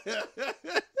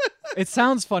 It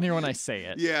sounds funnier when I say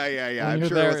it. Yeah. I'm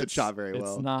sure it wasn't shot very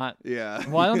well. It's not. Yeah.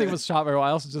 Well, I don't think it was shot very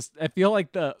well. I feel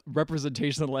like the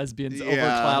representation of lesbians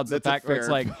overclouds the fact that it's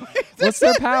like, what's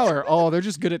their power? Oh, they're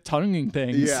just good at tonguing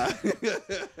things. Yeah.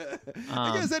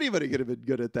 I guess anybody could have been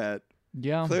good at that.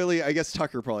 Yeah. Clearly, I guess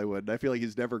Tucker probably wouldn't. I feel like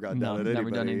he's never gone down at anybody.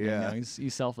 Never done anything. Yeah. No,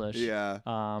 he's selfish. Yeah.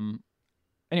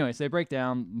 Anyways, they break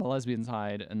down, the lesbians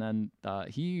hide, and then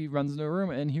he runs into a room,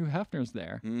 and Hugh Hefner's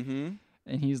there. Mm-hmm.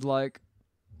 And he's like,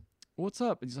 what's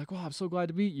up? And he's like, well, I'm so glad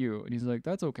to meet you. And he's like,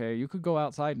 that's okay. You could go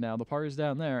outside now. The party's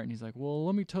down there. And he's like, well,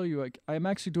 let me tell you, I'm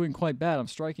actually doing quite bad. I'm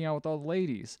striking out with all the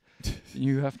ladies. And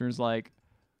Hugh Hefner's like,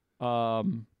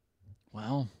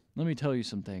 well, let me tell you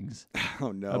some things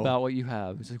about what you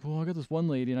have. He's like, well, I got this one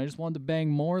lady, and I just wanted to bang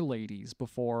more ladies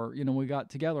before, we got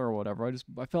together or whatever.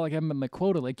 I felt like I met my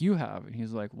quota like you have. And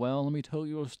he's like, well, let me tell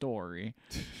you a story.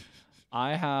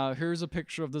 Here's a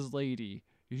picture of this lady.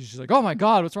 She's like, oh my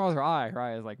God, what's wrong with her eye? Her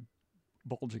eye is like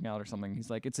bulging out or something. He's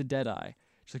like, it's a dead eye.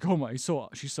 She's like, oh my,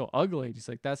 she's so ugly. He's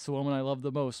like, that's the woman I loved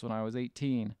the most when I was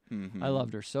 18. Mm-hmm. I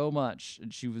loved her so much,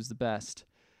 and she was the best.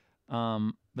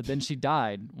 But then she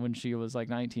died when she was like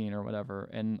 19 or whatever,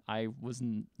 and I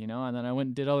wasn't, and then I went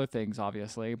and did other things,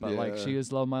 obviously, but like she was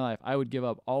the love of my life. I would give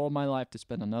up all of my life to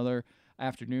spend another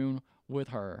afternoon with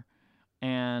her.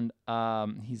 And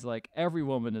he's like, every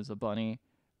woman is a bunny.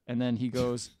 And then he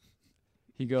goes,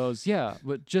 yeah,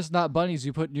 but just not bunnies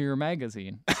you put in your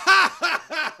magazine.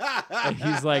 And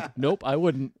he's like, nope, I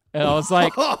wouldn't. And I was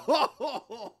like,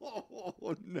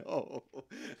 oh no.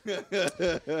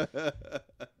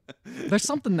 There's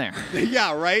something there.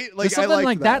 Yeah, right? Like, there's something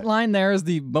like that line there is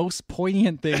the most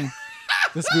poignant thing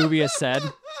this movie has said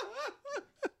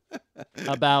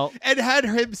about. And had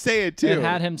him say it too. And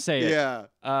had him say it.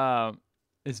 Yeah.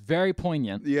 It's very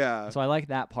poignant. Yeah. So I like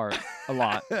that part a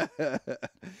lot.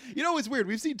 It's weird.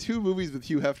 We've seen 2 movies with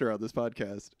Hugh Hefner on this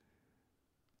podcast.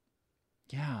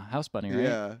 Yeah, House Bunny, right?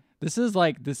 Yeah. This is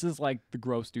like the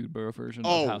gross dude bro version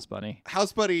of House Bunny.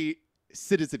 House Bunny,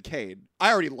 Citizen Kane.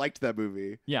 I already liked that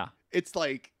movie. Yeah. It's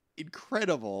like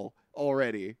incredible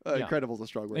already. Incredible's a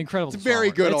strong word. Incredible. It's very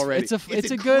good already.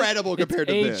 It's incredible compared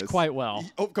to this. It's aged quite well.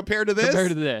 Oh, compared to this? Compared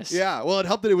to this. Yeah. Well, it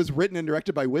helped that it was written and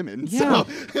directed by women. Yeah.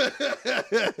 So.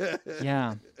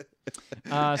 Yeah.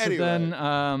 So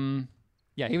then,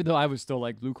 even though I was still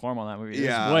like lukewarm on that movie,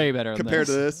 it's way better compared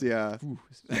than this. To this. Yeah. Ooh,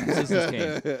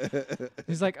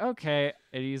 he's like, okay,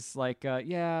 and he's like,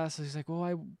 yeah. So he's like,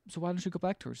 well, so why don't you go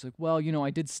back to her? She's like, well, I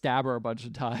did stab her a bunch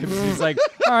of times. He's like,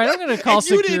 all right, I'm gonna call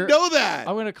security. You didn't know that.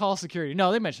 I'm gonna call security.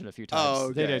 No, they mentioned it a few times. Oh,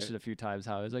 okay. They mentioned a few times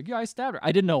how he was like, yeah, I stabbed her.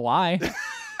 I didn't know why.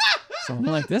 So I'm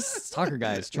like, this Tucker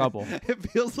guy is trouble. It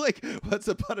feels like Once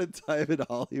Upon a Time in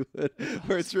Hollywood,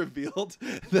 where it's revealed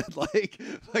that like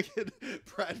fucking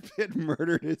Brad Pitt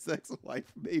murdered his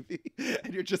ex-wife, maybe,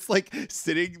 and you're just like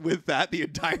sitting with that the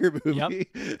entire movie.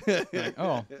 Yep. Like,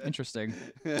 oh, interesting.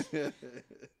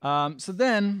 So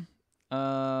then,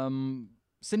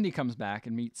 Cindy comes back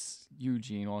and meets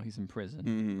Eugene while he's in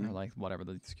prison, or like whatever,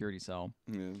 the security cell,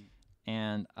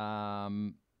 and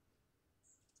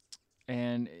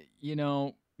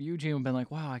Eugene would have been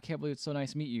like, wow, I can't believe it's so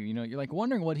nice to meet you. You're like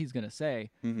wondering what he's going to say.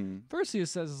 First he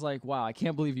says is like, wow, I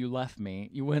can't believe you left me.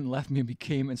 You went and left me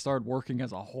and started working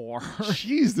as a whore.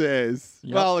 Jesus.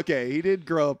 Yep. Well, okay. He did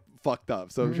grow up fucked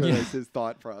up. So I'm sure that's his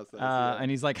thought process. And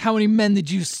he's like, how many men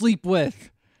did you sleep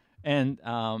with? And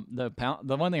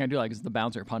the one thing I do like is the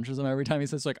bouncer punches him every time he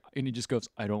says like, and he just goes,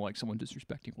 "I don't like someone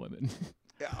disrespecting women."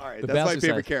 Yeah, all right, The that's my bouncer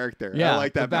favorite says- character. Yeah, I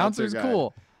like that the bouncer's guy.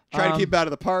 cool. Try to keep him out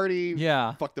of the party.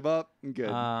 Yeah. Fucked him up. Good.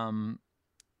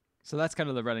 So that's kind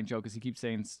of the running joke, is he keeps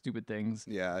saying stupid things.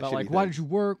 Yeah. About like, why did you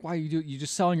work? Why you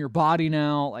just selling your body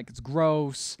now? Like, it's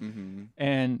gross. Mm-hmm.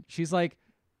 And she's like,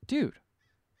 dude,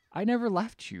 I never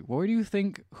left you. Who do you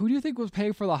think was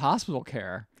paying for the hospital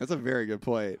care? That's a very good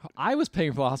point. I was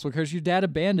paying for the hospital care because your dad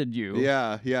abandoned you.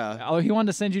 Yeah, yeah. Oh, he wanted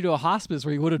to send you to a hospice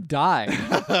where you would have died.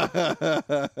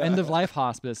 End of life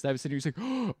hospice. I was sitting here, he's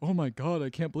like, oh my God, I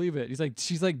can't believe it.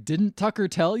 She's like, didn't Tucker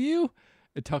tell you?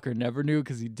 And Tucker never knew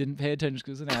because he didn't pay attention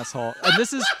because he was an asshole. And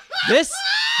this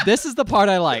is the part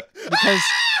I like, because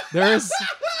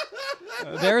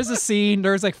there's a scene,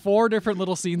 there's like 4 different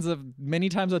little scenes of many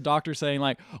times a doctor saying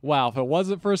like, wow, if it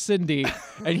wasn't for Cindy,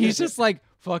 and he's just like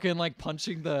fucking like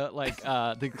punching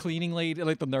the cleaning lady,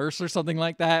 like the nurse or something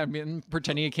like that. I mean,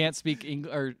 pretending he can't speak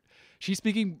English, or she's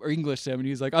speaking English to him, and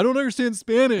he's like, I don't understand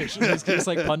Spanish. And he's just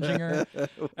like punching her.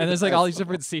 And there's like all these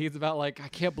different scenes about like, I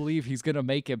can't believe he's gonna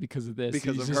make it because of this.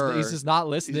 Because he's of just, her. He's just not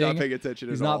listening. He's not paying attention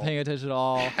at all. He's not paying attention at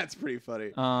all. That's pretty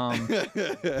funny.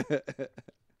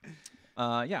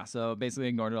 Yeah, so basically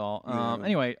ignored it all. Yeah.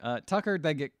 Anyway, Tucker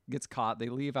then gets caught. They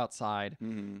leave outside.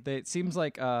 Mm-hmm. It seems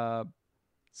like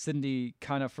Cindy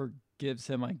kind of forgives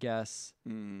him, I guess.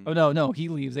 Mm. Oh, no, he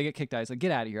leaves. They get kicked out. He's like,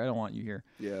 get out of here. I don't want you here.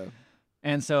 Yeah.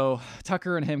 And so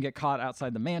Tucker and him get caught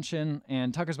outside the mansion,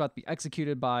 and Tucker's about to be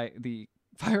executed by the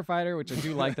firefighter, which I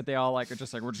do like that they all like are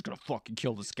just like, we're just gonna fucking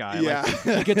kill this guy. Yeah.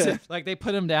 Like, he gets it. Like they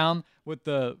put him down with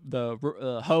the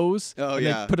hose. Oh, and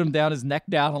yeah. They put him down, his neck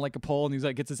down on like a pole, and he's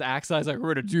like gets his axe out. He's like,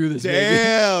 we're gonna do this.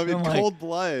 Damn, baby. in I'm like, cold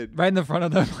blood. right in the front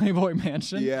of the Playboy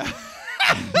Mansion. Yeah.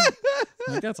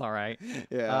 Like, that's all right.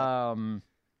 Yeah.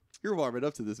 You're warming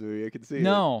up to this movie. I can see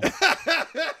No.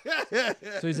 it.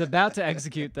 So he's about to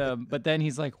execute them, but then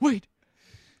he's like, wait,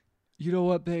 you know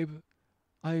what, babe?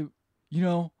 I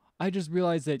just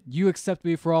realized that you accept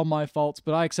me for all my faults,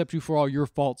 but I accept you for all your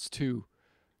faults too.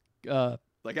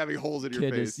 Like having holes in your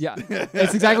face. Yeah,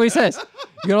 that's exactly what he says.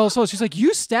 You got all those holes. She's like,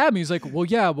 you stabbed me. He's like, well,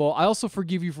 yeah, well, I also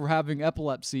forgive you for having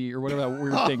epilepsy or whatever that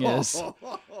weird thing is. Oh,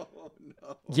 no.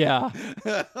 Yeah.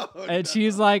 Oh, And no.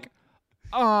 she's like,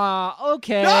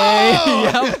 okay.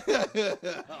 No! Yep.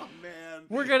 Oh, man.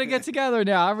 We're gonna get together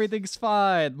now. Everything's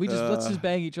fine. Let's just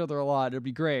bang each other a lot. It'll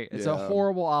be great. It's a Yeah.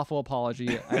 horrible, awful apology.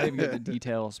 I didn't even get the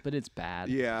details, but it's bad.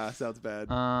 Yeah, sounds bad.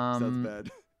 Sounds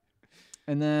bad.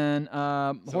 And then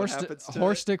what happens to-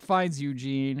 Horstick finds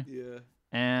Eugene, Yeah.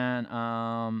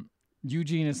 and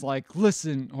Eugene is like,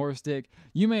 listen, Horstick,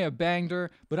 you may have banged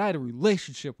her, but I had a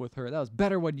relationship with her. That was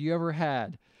better one you ever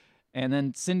had. And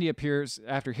then Cindy appears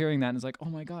after hearing that and is like, oh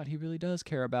my God, he really does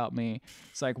care about me.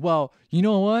 It's like, well, you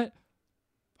know what?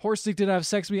 Horstick didn't have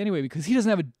sex with me anyway because he doesn't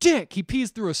have a dick. He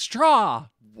pees through a straw.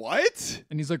 What?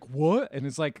 And he's like, what? And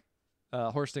it's like,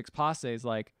 Horstick's posse is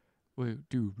like, wait,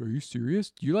 dude, are you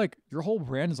serious? You like, your whole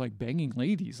brand is like banging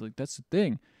ladies. Like, that's the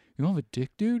thing. You don't have a dick,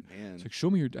 dude? Man. It's like,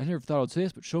 show me your, I never thought I would say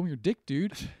this, but show me your dick,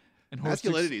 dude. And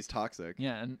Masculinity is toxic.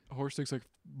 Yeah, and Horstick's like,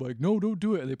 no, don't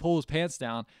do it. And they pull his pants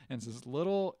down, and it's this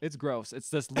little, it's gross. It's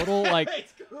this little, like,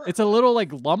 it's a little,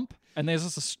 like, lump, and there's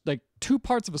just, like, 2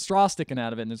 parts of a straw sticking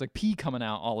out of it, and there's, like, pee coming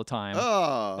out all the time.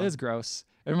 Oh. It is gross.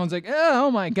 Everyone's like, oh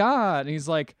my God. And he's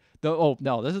like, oh,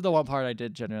 no, this is the one part I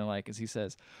did genuinely like, is he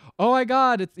says, oh my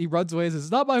God. He runs away and says,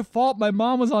 it's not my fault. My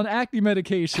mom was on acne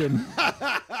medication.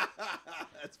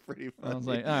 That's pretty funny. I was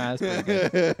like, all right, that's pretty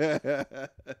good.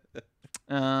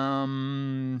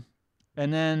 And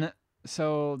then,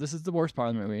 so this is the worst part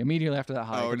of the movie. Immediately after that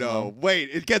high. Oh, no. Wait,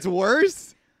 it gets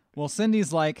worse? Well,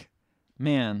 Cindy's like,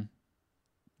 man,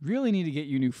 really need to get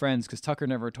you new friends because Tucker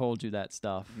never told you that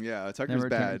stuff. Yeah, Tucker's Never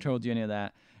bad. told you any of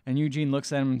that. And Eugene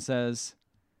looks at him and says,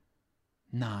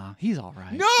 nah, he's all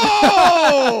right.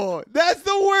 No! That's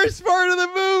the worst part of the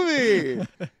movie.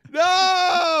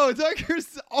 No!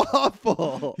 Tucker's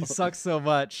awful. He sucks so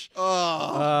much.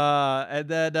 Oh. And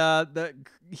then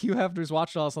Hugh Hefner's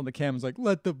watching all this on the cam. He's like,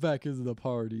 let them back into the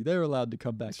party. They're allowed to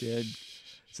come back in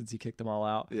since he kicked them all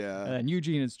out. Yeah. And then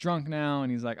Eugene is drunk now,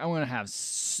 and he's like, I'm going to have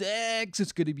sex.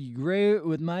 It's going to be great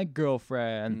with my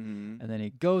girlfriend. Mm-hmm. And then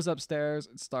he goes upstairs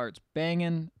and starts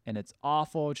banging, and it's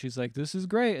awful. And she's like, this is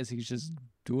great, as he's just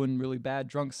doing really bad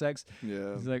drunk sex.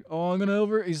 Yeah. He's like, oh, I'm going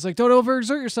to he's like, don't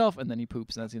overexert yourself. And then he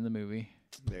poops, and that's in the movie.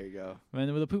 There you go.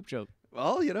 And with a poop joke.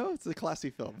 Well, you know, it's a classy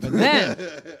film. And then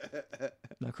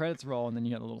the credits roll, and then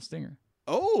you get a little stinger.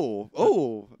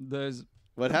 Oh. There's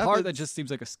What the happens? part that just seems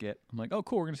like a skit. I'm like, oh,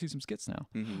 cool, we're going to see some skits now.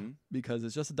 Mm-hmm. Because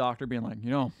it's just a doctor being like, you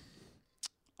know,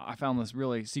 I found this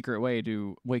really secret way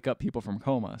to wake up people from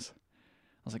comas.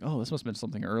 was like, oh, this must have been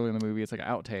something early in the movie. It's like an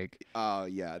outtake. Oh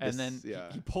yeah. And then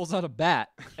he pulls out a bat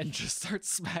and just starts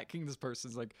smacking this person.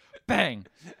 It's like, bang.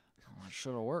 Oh, it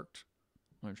should have worked.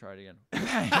 I'm gonna try it again.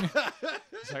 Bang.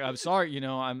 It's like, I'm sorry,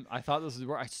 I thought this was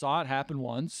where I saw it happen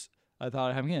once. I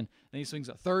thought it happened again. Then he swings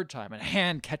a third time and a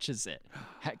hand catches it.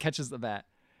 Catches the bat.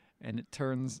 And it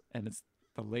turns and it's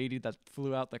the lady that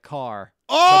flew out the car.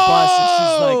 Oh! The bus, and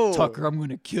she's like, Tucker, I'm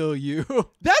gonna kill you.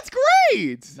 That's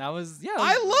great. That was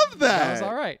I love that. That was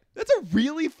all right. That's a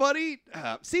really funny.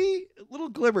 See, little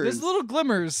glimmers. There's little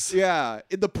glimmers. Yeah,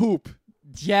 in the poop.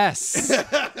 Yes.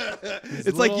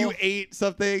 It's like you ate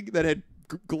something that had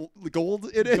gold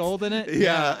in it. Gold in it.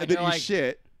 Yeah, and then you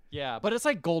shit. Yeah, but it's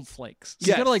like gold flakes. So yes.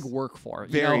 You gotta like work for it.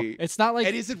 Very. It's not like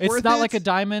and is it it's worth not it? like a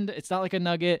diamond. It's not like a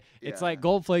nugget. Yeah. It's like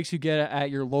gold flakes you get at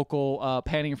your local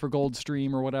Panning for Gold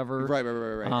stream or whatever. Right.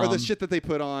 Or the shit that they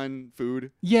put on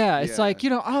food. Yeah, it's like,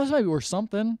 oh, this might be worth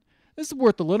something. This is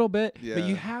worth a little bit, Yeah. but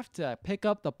you have to pick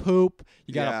up the poop.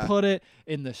 You gotta put it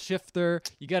in the shifter.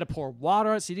 You gotta pour water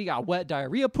on it. So you got wet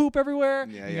diarrhea poop everywhere.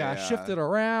 You gotta shift it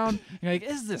around. You're like,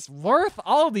 is this worth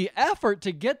all the effort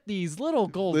to get these little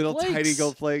flakes? Tiny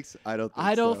gold flakes? I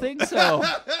don't think so.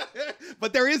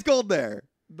 But there is gold there.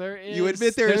 There is. You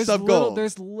admit there's some gold.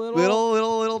 There's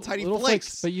little tiny little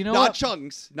flakes. But you know not what?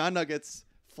 chunks, not nuggets,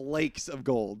 flakes of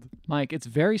gold. Mike, it's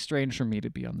very strange for me to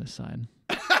be on this side.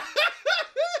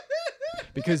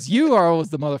 Because you are always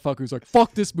the motherfucker who's like,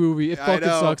 fuck this movie. It fucking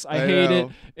sucks. I hate it.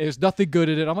 There's nothing good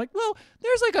in it. I'm like, well,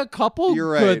 there's like a couple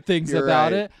good things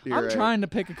about it. I'm trying to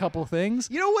pick a couple things.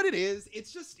 You know what it is?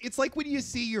 It's like when you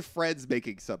see your friends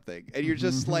making something and you're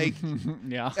just like,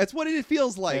 yeah, that's what it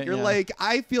feels like. You're like,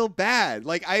 I feel bad.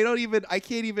 Like, I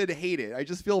can't even hate it. I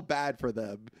just feel bad for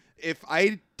them. If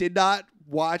I did not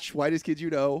watch Whitest Kids You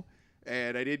Know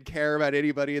and I didn't care about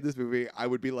anybody in this movie, I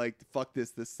would be like, fuck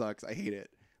this. This sucks. I hate it.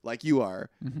 Like you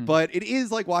are. But it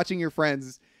is like watching your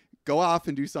friends go off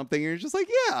and do something and you're just like,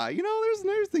 yeah,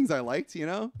 there's things I liked, you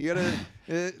gotta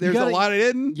there's a lot I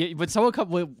didn't. Yeah, but someone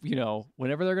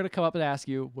whenever they're gonna come up and ask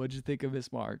you, what'd you think of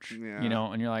Miss March? Yeah.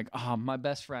 And you're like, oh, my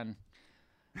best friend.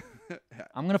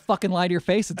 I'm gonna fucking lie to your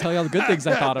face and tell you all the good things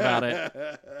I thought about it.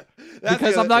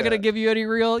 Because I'm not gonna give you any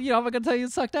real, I'm not gonna tell you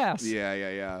it sucked ass.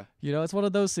 Yeah. It's one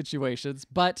of those situations.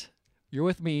 But you're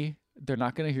with me. They're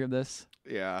not gonna hear this.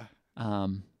 Yeah.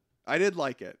 I did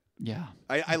like it. Yeah.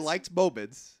 I liked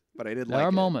moments, but I did like it. There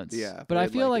are moments. Yeah. But I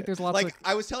feel like there's lots of...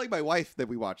 I was telling my wife that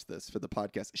we watched this for the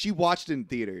podcast. She watched it in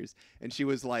theaters and she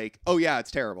was like, oh yeah,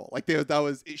 it's terrible. Like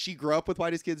she grew up with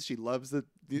Whitest Kids. She loves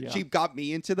she got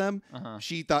me into them.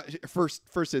 She thought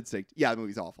first instinct, yeah, the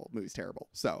movie's awful. The movie's terrible.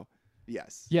 So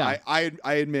yes. Yeah. I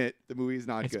admit the movie's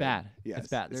not good. It's bad. Yes. It's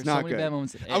bad. There's not so many good. bad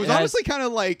moments. I was honestly kind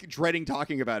of like dreading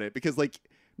talking about it because like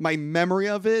my memory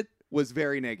of it was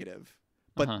very negative.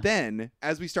 But then,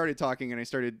 as we started talking, and I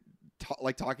started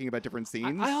talking about different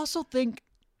scenes, I also think,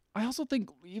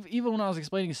 even when I was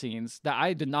explaining scenes, that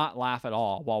I did not laugh at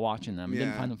all while watching them.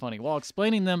 Didn't find them funny. While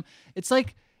explaining them, it's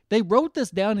like they wrote this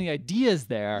down. The ideas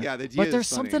there, yeah, the idea but there's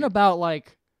is funny. something about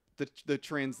like the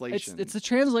translation. It's the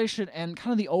translation and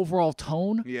kind of the overall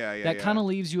tone. Yeah. That kind of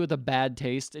leaves you with a bad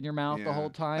taste in your mouth the whole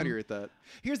time. I agree with that.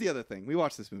 Here's the other thing: we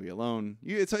watched this movie alone.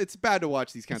 It's bad to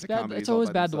watch these kinds of comedies. It's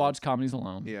always bad to watch comedies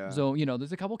alone. Yeah. So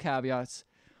there's a couple caveats,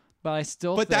 but I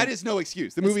still. But that is no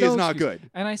excuse. The movie is not good.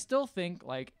 And I still think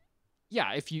like,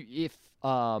 yeah, if you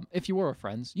were with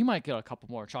friends, you might get a couple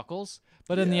more chuckles,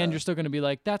 but in the end, you're still going to be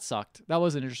like, that sucked. That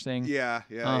wasn't interesting. Yeah.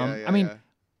 I mean.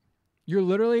 You're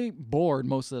literally bored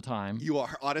most of the time. You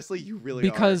are. Honestly, you really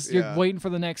because are. You're waiting for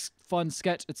the next fun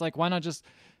sketch. It's like, why not just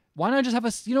have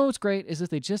a... what's great is if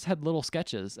they just had little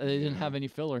sketches and they didn't have any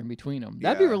filler in between them.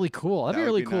 That'd be really cool. That'd be a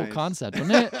really cool concept,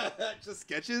 wouldn't it? Just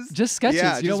sketches? Just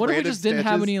sketches. Yeah, what if we just didn't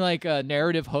have any like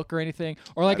narrative hook or anything?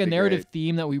 Or like a narrative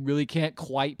theme that we really can't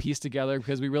quite piece together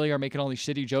because we really are making all these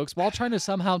shitty jokes while trying to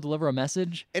somehow deliver a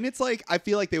message. And it's like, I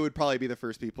feel like they would probably be the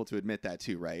first people to admit that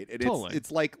too, right? And totally.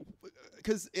 It's like...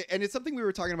 and it's something we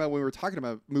were talking about when we were talking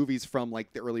about movies from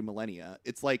like the early millennia.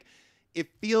 It's like, it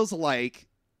feels like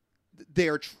they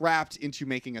are trapped into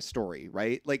making a story,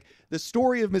 right? Like the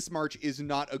story of Miss March is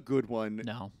not a good one.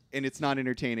 No. And it's not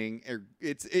entertaining.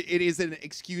 It is an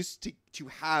excuse to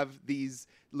have these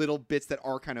little bits that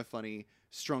are kind of funny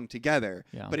strung together.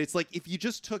 Yeah. But it's like, if you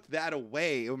just took that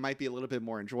away, it might be a little bit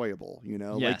more enjoyable, Yes.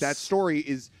 Like that story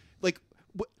is like,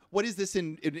 what is this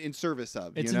in service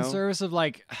of? It's in service of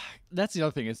like, that's the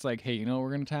other thing. It's like, hey, you know what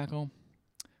we're going to tackle?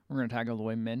 We're going to tackle the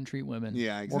way men treat women.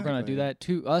 Yeah, exactly. We're going to do that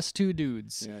to us two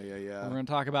dudes. Yeah. We're going to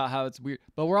talk about how it's weird.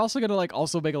 But we're also going to like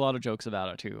also make a lot of jokes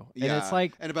about it too. And it's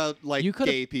like, and about like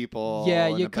gay people. Yeah,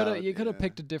 you could have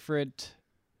picked a different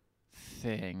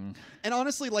thing. And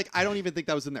honestly, like, I don't even think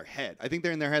that was in their head. I think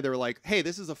they're in their head. They were like, hey,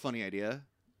 this is a funny idea.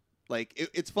 Like,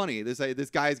 it's funny. This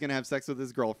guy's going to have sex with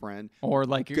his girlfriend. Or,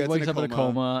 like, he wakes up in a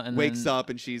coma. And wakes up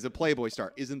and she's a Playboy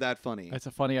star. Isn't that funny? That's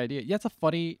a funny idea. Yeah, that's a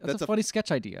funny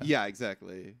sketch idea. Yeah,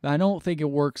 exactly. I don't think it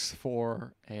works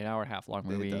for an hour and a half long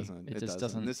movie. It just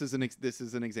doesn't. This is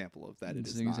an example of that.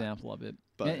 It's an example of it.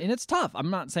 But, and it's tough. I'm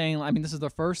not saying, I mean, this is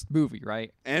the first movie,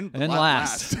 right? And then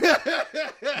last.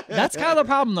 That's kind of the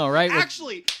problem, though, right?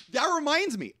 Actually, that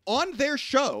reminds me. On their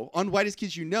show, on Whitest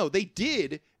Kids You Know, they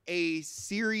did a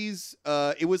series.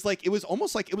 It was like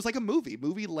a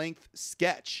movie length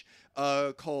sketch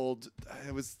called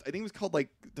it was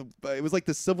like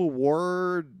the Civil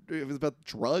War. It was about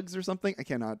drugs or something. I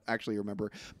cannot actually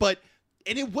remember, and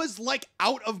it was like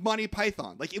out of Monty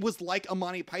Python. Like, it was like a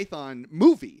Monty Python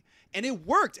movie, and it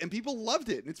worked, and people loved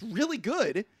it, and it's really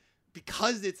good.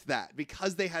 Because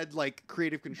they had like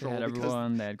creative control.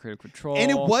 They had creative control.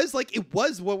 And it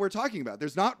was what we're talking about.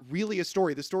 There's not really a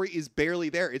story. The story is barely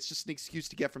there. It's just an excuse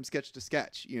to get from sketch to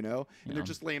sketch, you know? And they're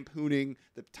just lampooning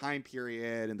the time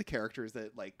period and the characters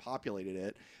that like populated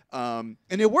it. And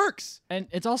it works. And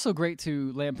it's also great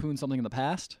to lampoon something in the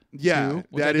past. Yeah, too,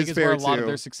 which that I think is fair where a lot too. of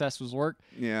their success was work.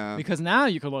 Yeah. Because now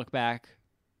you can look back,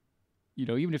 you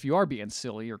know, even if you are being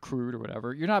silly or crude or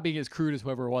whatever, you're not being as crude as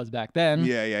whoever was back then.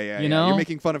 Yeah. You know? You're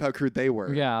making fun of how crude they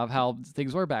were. Yeah, of how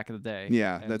things were back in the day.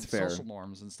 Yeah, and that's fair. Social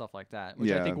norms and stuff like that, which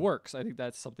I think works. I think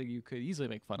that's something you could easily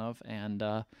make fun of and,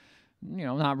 you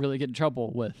know, not really get in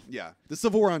trouble with. Yeah. The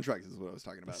Civil War on drugs is what I was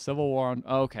talking about. Civil War on...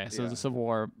 okay, so the Civil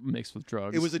War mixed with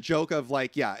drugs. It was a joke of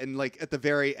like, and like at the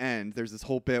very end, there's this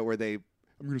whole bit where I'm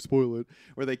going to spoil it,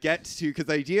 where they get to... Because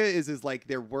the idea is like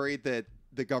they're worried that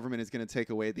the government is going to take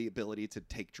away the ability to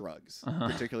take drugs,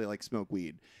 particularly like smoke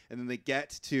weed. And then they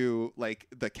get to like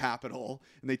the Capitol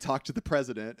and they talk to the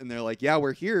president and they're like, yeah,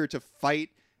 we're here to fight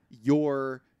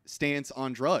your stance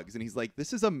on drugs. And he's like,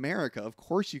 this is America. Of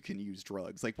course you can use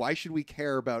drugs. Like, why should we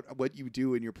care about what you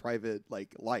do in your private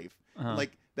like life?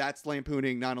 Like, that's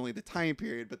lampooning not only the time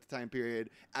period, but the time period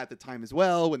at the time as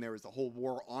well, when there was the whole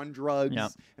war on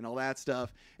drugs and all that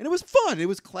stuff. And it was fun. It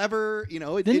was clever. You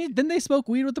know, didn't they smoke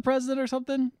weed with the president or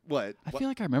something? What? I feel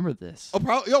like I remember this. Oh,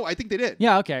 probably. Oh, I think they did.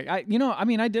 Yeah. Okay. I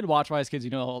did watch Wise Kids,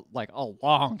 you know, like a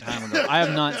long time ago. I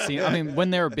have not seen. I mean, when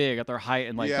they were big at their height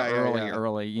and like the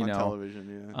early, you on know,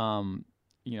 television. Yeah.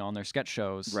 You know, on their sketch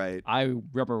shows. Right. I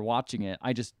remember watching it.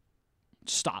 I just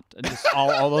stopped and just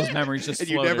all those memories just and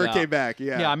you never came back.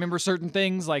 I remember certain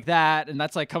things like that, and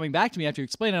that's like coming back to me after you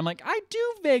explain it. I'm like, I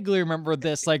do vaguely remember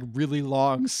this like really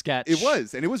long sketch. It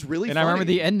was really and funny. I remember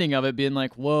the ending of it being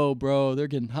like, whoa, bro, they're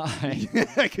getting high.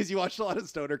 Because you watched a lot of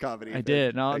stoner comedy. I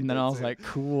did, and then I was like,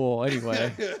 cool.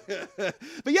 Anyway. But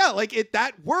yeah, like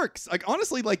that works. Like,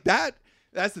 honestly, like that.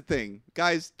 That's the thing.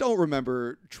 Guys, don't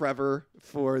remember Trevor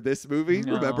for this movie.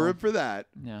 No. Remember him for that.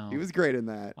 No. He was great in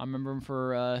that. I remember him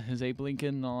for his Abe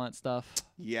Lincoln and all that stuff.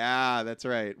 Yeah, that's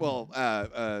right. Well,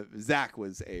 Zach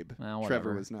was Abe.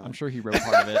 Trevor was not. I'm sure he wrote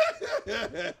part of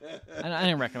it. I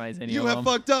didn't recognize any of them. You have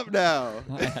fucked up now.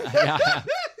 Yeah.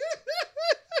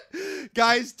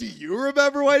 Guys, do you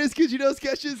remember Whitest Kids You Know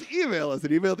sketches? Email us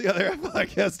at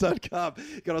emailtheother@podcast.com.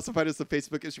 You can also find us on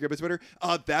Facebook, Instagram, and Twitter.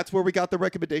 That's where we got the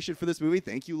recommendation for this movie.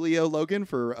 Thank you, Leo Logan,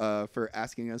 for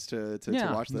asking us to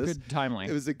watch this. Good timely.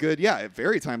 It was a good,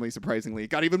 very timely, surprisingly. It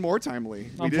got even more timely.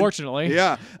 Unfortunately.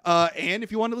 And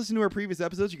if you want to listen to our previous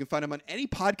episodes, you can find them on any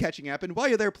podcatching app. And while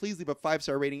you're there, please leave a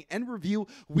 5-star rating and review.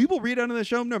 We will read it on the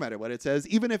show no matter what it says,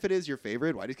 even if it is your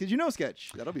favorite Whitest Kids You Know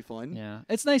sketch. That'll be fun. Yeah.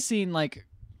 It's nice seeing, like,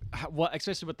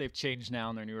 especially what they've changed now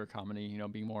in their newer comedy, you know,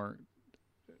 being more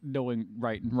knowing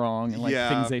right and wrong and like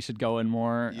things they should go in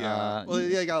more. Yeah.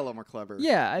 They got a lot more clever.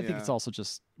 Yeah, I think it's also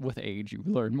just with age you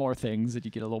learn more things that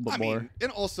you get a little bit more.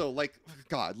 And also like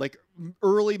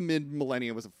early mid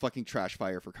millennium was a fucking trash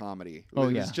fire for comedy. It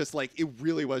was just like it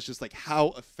really was just like how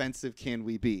offensive can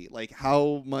we be? Like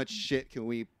how much shit can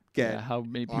we get how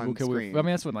many people can we? I mean,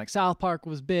 that's when like South Park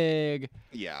was big.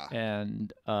 Yeah.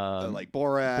 And like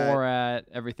Borat,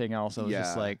 everything else. It was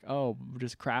just like,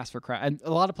 just crass for crass. And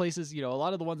a lot of places, you know, a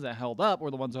lot of the ones that held up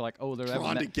were the ones that are like, they're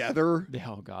drawn together.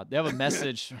 Oh God, they have a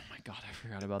message. Oh my God, I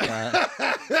forgot about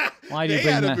that. Why did you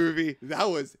bring that? They had a movie that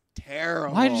was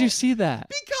terrible. Why did you see that?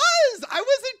 Because I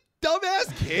was a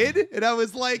dumbass kid, and I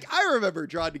was like, I remember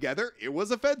Drawn Together. It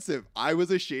was offensive. I was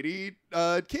a shitty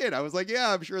kid. I was like,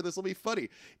 yeah, I'm sure this will be funny.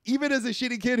 Even as a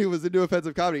shitty kid who was into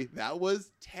offensive comedy, that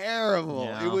was terrible.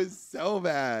 Yeah. It was so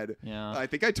bad. Yeah. I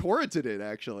think I torrented it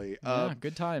actually. Yeah,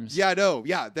 good times. Yeah, no,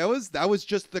 yeah, that was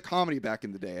just the comedy back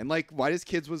in the day. And like White as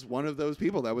Kids was one of those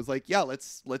people that was like, yeah,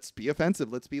 let's be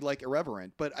offensive, let's be like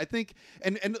irreverent. But I think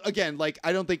and again, like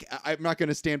I'm not going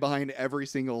to stand behind every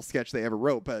single sketch they ever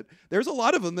wrote, but there's a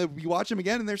lot of them that you watch them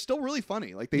again and they're still really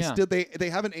funny. Like they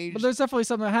haven't aged. But there's definitely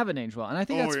some that haven't aged well, and I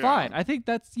think that's fine. I think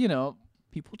that's,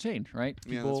 people change, right?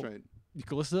 Yeah, that's right. You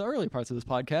can listen to the early parts of this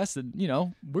podcast, and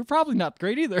we're probably not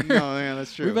great either. No, yeah,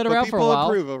 that's true. We've been around for a while.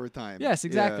 People improve over time. Yes,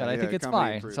 exactly. Yeah, I think it's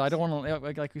fine. improves. So I don't want to,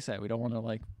 like we said, we don't want to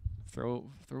like throw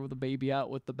the baby out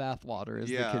with the bathwater, as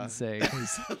the kids say.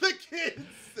 The kids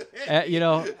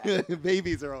say.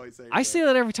 Babies are always saying. I say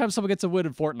that every time someone gets a win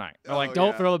in Fortnite. They're like,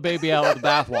 don't throw the baby out with the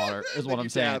bathwater, is what I'm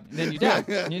saying. And then you dab.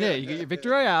 You did. You get your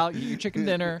Victory Royale, you get your chicken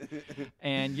dinner,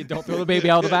 and you don't throw the baby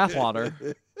out with the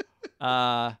bathwater.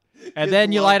 And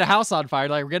then you light a house on fire.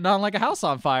 Like, we're getting on like a house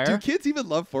on fire. Do kids even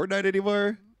love Fortnite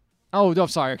anymore? Oh, no,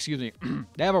 sorry. Excuse me.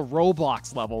 They have a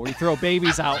Roblox level where you throw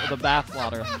babies out with the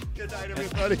bathwater. Good night,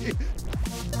 everybody.